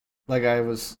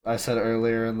I said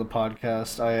earlier in the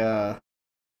podcast,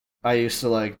 I used to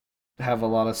like have a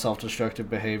lot of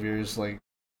self-destructive behaviors like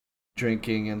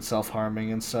drinking and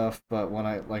self-harming and stuff, but when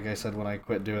I like I said when I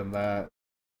quit doing that,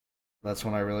 that's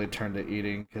when I really turned to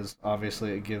eating cuz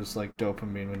obviously it gives like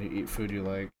dopamine when you eat food you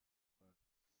like.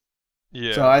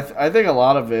 So Yeah. I think a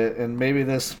lot of it, and maybe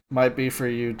this might be for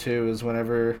you too, is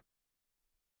whenever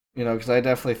because I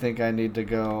definitely think I need to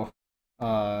go.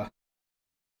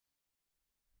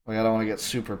 Like I don't want to get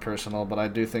super personal, but I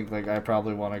do think like I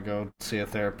probably want to go see a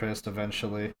therapist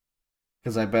eventually,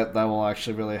 because I bet that will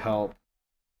actually really help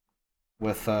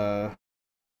with how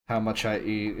much I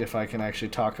eat if I can actually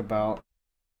talk about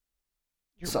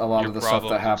a lot Your of the stuff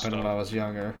that problems and happened when stuff. I was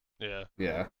younger. Yeah.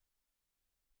 Yeah,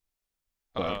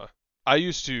 but Uh, I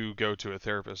used to go to a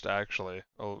therapist actually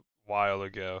a while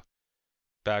ago,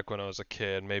 back when I was a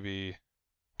kid. Maybe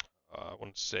I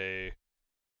want to say,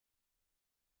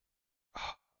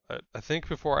 I think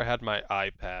before I had my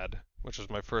iPad, which was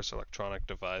my first electronic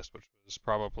device, which was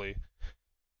probably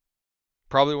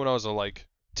when I was like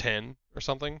 10 or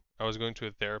something. I was going to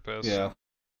a therapist yeah,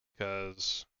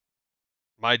 because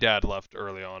my dad left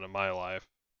early on in my life,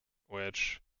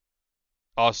 which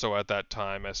also at that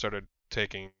time I started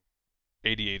taking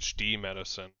ADHD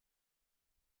medicine,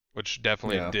 which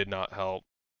definitely yeah, did not help.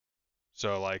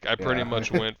 So like I pretty yeah,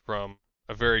 much went from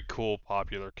a very cool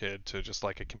popular kid to just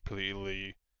like a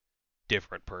completely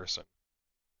different person,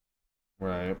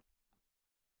 right.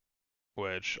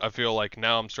 which I feel like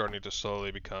now I'm starting to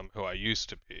slowly become who I used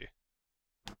to be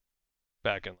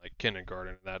back in like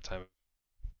kindergarten and that type of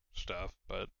stuff,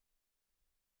 but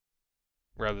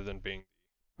rather than being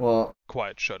Well, the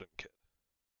quiet shut-in kid.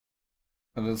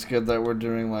 and it's good that we're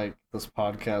doing like this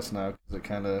podcast now because it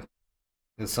kind of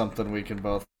is something we can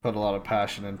both put a lot of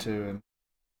passion into and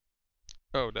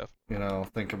Oh, definitely.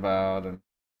 think about and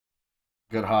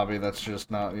good hobby that's just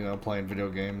not playing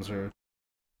video games or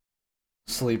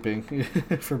sleeping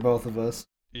for both of us.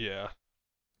 Yeah,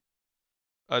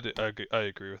 I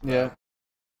agree with that.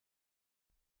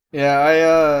 Yeah.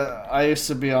 Yeah, I used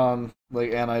to be on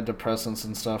like antidepressants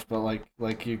and stuff, but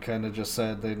like you kind of just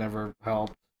said, they never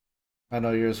helped. I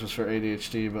know yours was for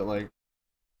ADHD, but like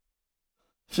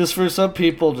just for some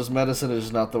people, just medicine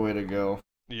is not the way to go.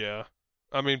 Yeah.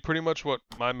 I mean, pretty much what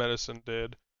my medicine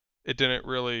did, it didn't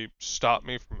really stop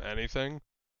me from anything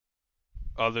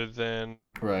other than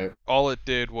Right. all it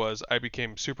did was I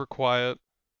became super quiet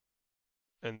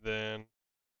and then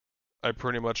I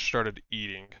pretty much started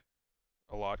eating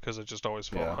a lot because I just always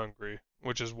felt Yeah. hungry,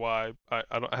 which is why I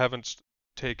haven't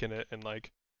taken it in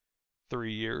like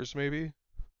 3 years maybe,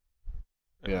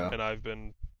 Yeah. and I've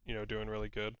been doing really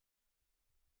good.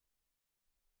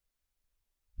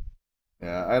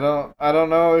 Yeah. I don't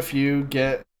know if you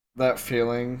get that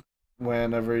feeling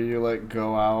whenever you like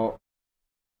go out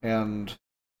and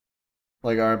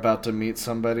like are about to meet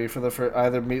somebody for the first,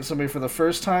 either meet somebody for the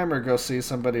first time or go see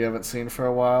somebody you haven't seen for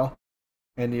a while,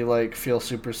 and you like feel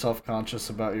super self-conscious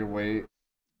about your weight.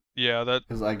 Yeah, that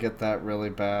Because I get that really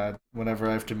bad whenever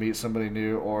I have to meet somebody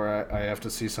new or I have to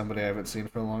see somebody I haven't seen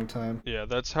for a long time. yeah,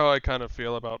 that's how I kind of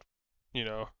feel about you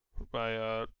know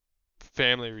my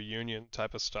family reunion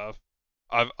type of stuff.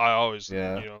 I always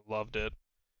Yeah. loved it,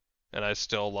 and I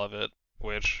still love it.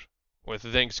 Which with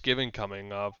Thanksgiving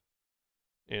coming up,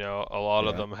 a lot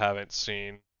of Yeah. them haven't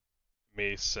seen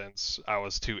me since I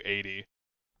was 280,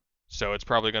 so it's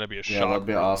probably going to be a Yeah, shock that'd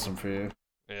be for them. awesome for you.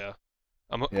 Yeah,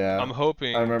 I'm I'm Yeah. I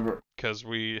hoping remember. because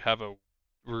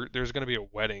there's going to be a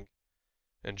wedding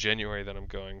in January that I'm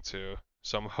going to,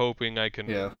 so I'm hoping I can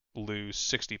Yeah. lose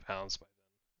 60 pounds by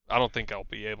then. I don't think I'll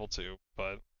be able to,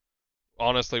 but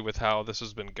honestly, with how this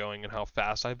has been going and how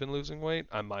fast I've been losing weight,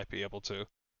 I might be able to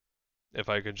if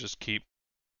I could just keep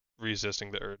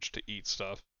resisting the urge to eat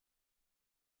stuff.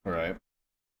 Right.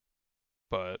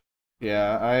 But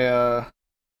Yeah,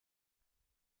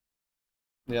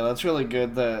 yeah, that's really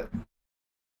good that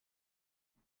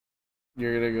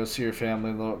you're gonna go see your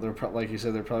family. Like you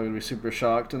said, they're probably gonna be super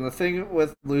shocked. And the thing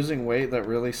with losing weight that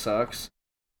really sucks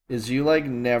is you like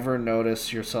never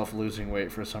notice yourself losing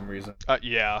weight for some reason.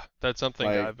 yeah, that's something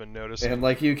Like, I've been and noticing.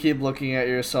 like you keep looking at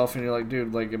yourself and you're like,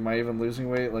 dude, like, am I even losing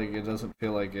weight? Like, it doesn't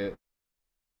feel like it.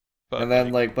 But And when then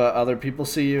you, like, but other people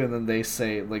see you, and then they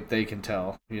say like they can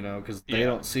tell, because they yeah,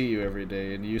 don't see you every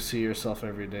day, and you see yourself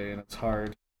every day, and it's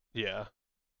hard. yeah,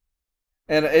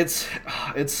 And it's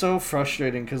so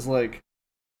frustrating because like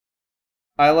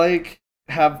I like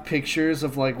have pictures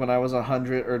of like when I was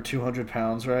 100 or 200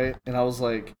 pounds, right? And I was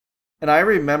like, and I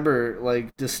remember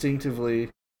like distinctively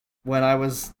when I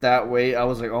was that weight, I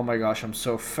was like, oh my gosh, I'm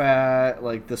so fat.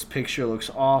 Like this picture looks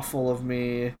awful of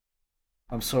me.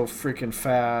 I'm so freaking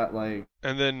fat. Like,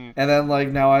 and then and then like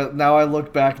now I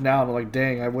look back now and I'm like,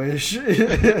 dang, I wish.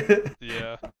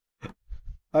 yeah,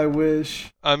 I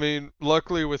wish. I mean,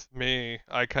 luckily with me,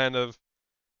 I kind of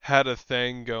had a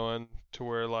thing going to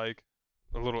where like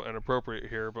a little inappropriate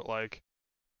here, but like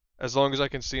as long as I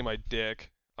can see my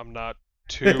dick, I'm not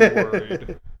too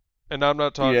worried. And I'm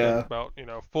not talking Yeah. about,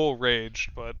 full rage,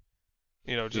 but,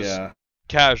 just Yeah.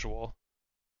 casual.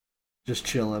 Just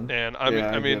chilling. And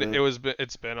Yeah, I I mean, get it.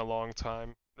 it's been a long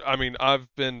time. I mean,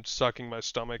 I've been sucking my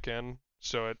stomach in,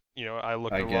 so I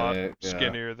look I a get lot it. Yeah.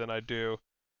 skinnier than I do.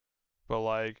 But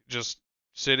like just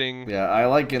sitting Yeah, I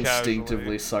like casually,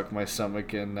 instinctively suck my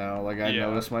stomach in now. Like I yeah,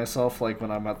 notice myself like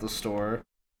when I'm at the store,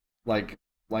 like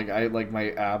I like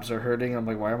my abs are hurting. I'm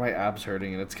like, why are my abs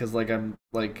hurting? And it's because like I'm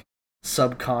like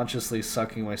subconsciously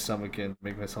sucking my stomach in to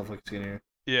make myself look skinnier.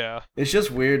 yeah, It's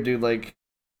just weird, dude. Like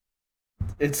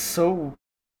it's so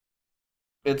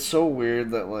it's so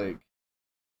weird that like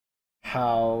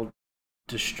how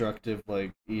destructive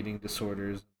like eating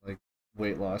disorders, like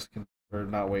weight loss can, or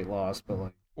not weight loss, but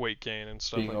like weight gain and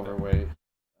stuff being like that. overweight.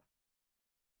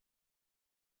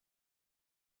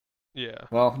 Yeah.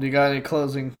 Well, do you got any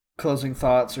closing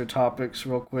thoughts or topics,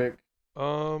 real quick?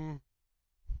 Um,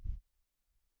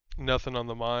 nothing on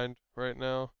the mind right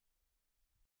now.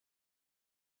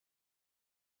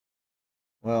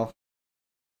 Well,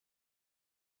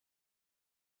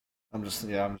 I'm just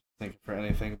thinking for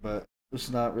anything, but there's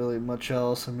not really much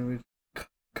else. I mean, we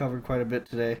covered quite a bit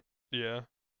today. Yeah.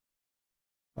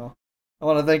 Well, I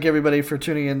want to thank everybody for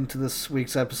tuning in to this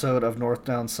week's episode of North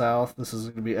Down South. This is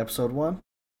going to be episode 1.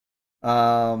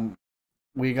 Um,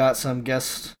 we got some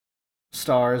guest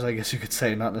stars, I guess you could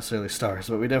say, not necessarily stars,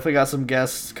 but we definitely got some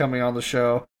guests coming on the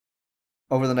show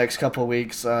over the next couple of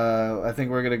weeks. I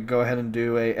think we're gonna go ahead and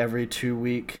do a every 2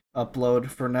 week upload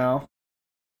for now.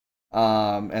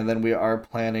 And then we are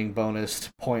planning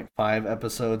bonus point 0.5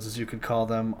 episodes, as you could call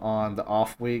them, on the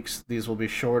off weeks. These will be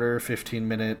shorter,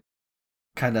 15-minute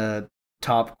kind of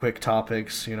quick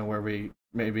topics, where we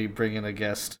maybe bring in a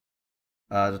guest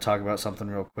to talk about something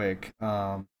real quick.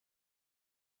 But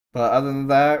other than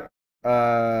that,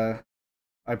 I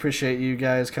appreciate you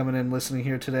guys coming in listening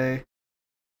here today.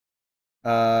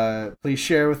 Please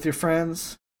share with your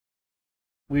friends.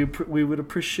 We would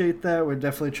appreciate that. We're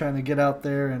definitely trying to get out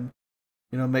there and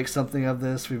make something of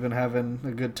this. We've been having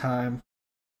a good time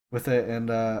with it. And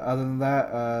other than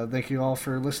that, thank you all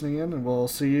for listening in, and we'll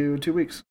see you in 2 weeks.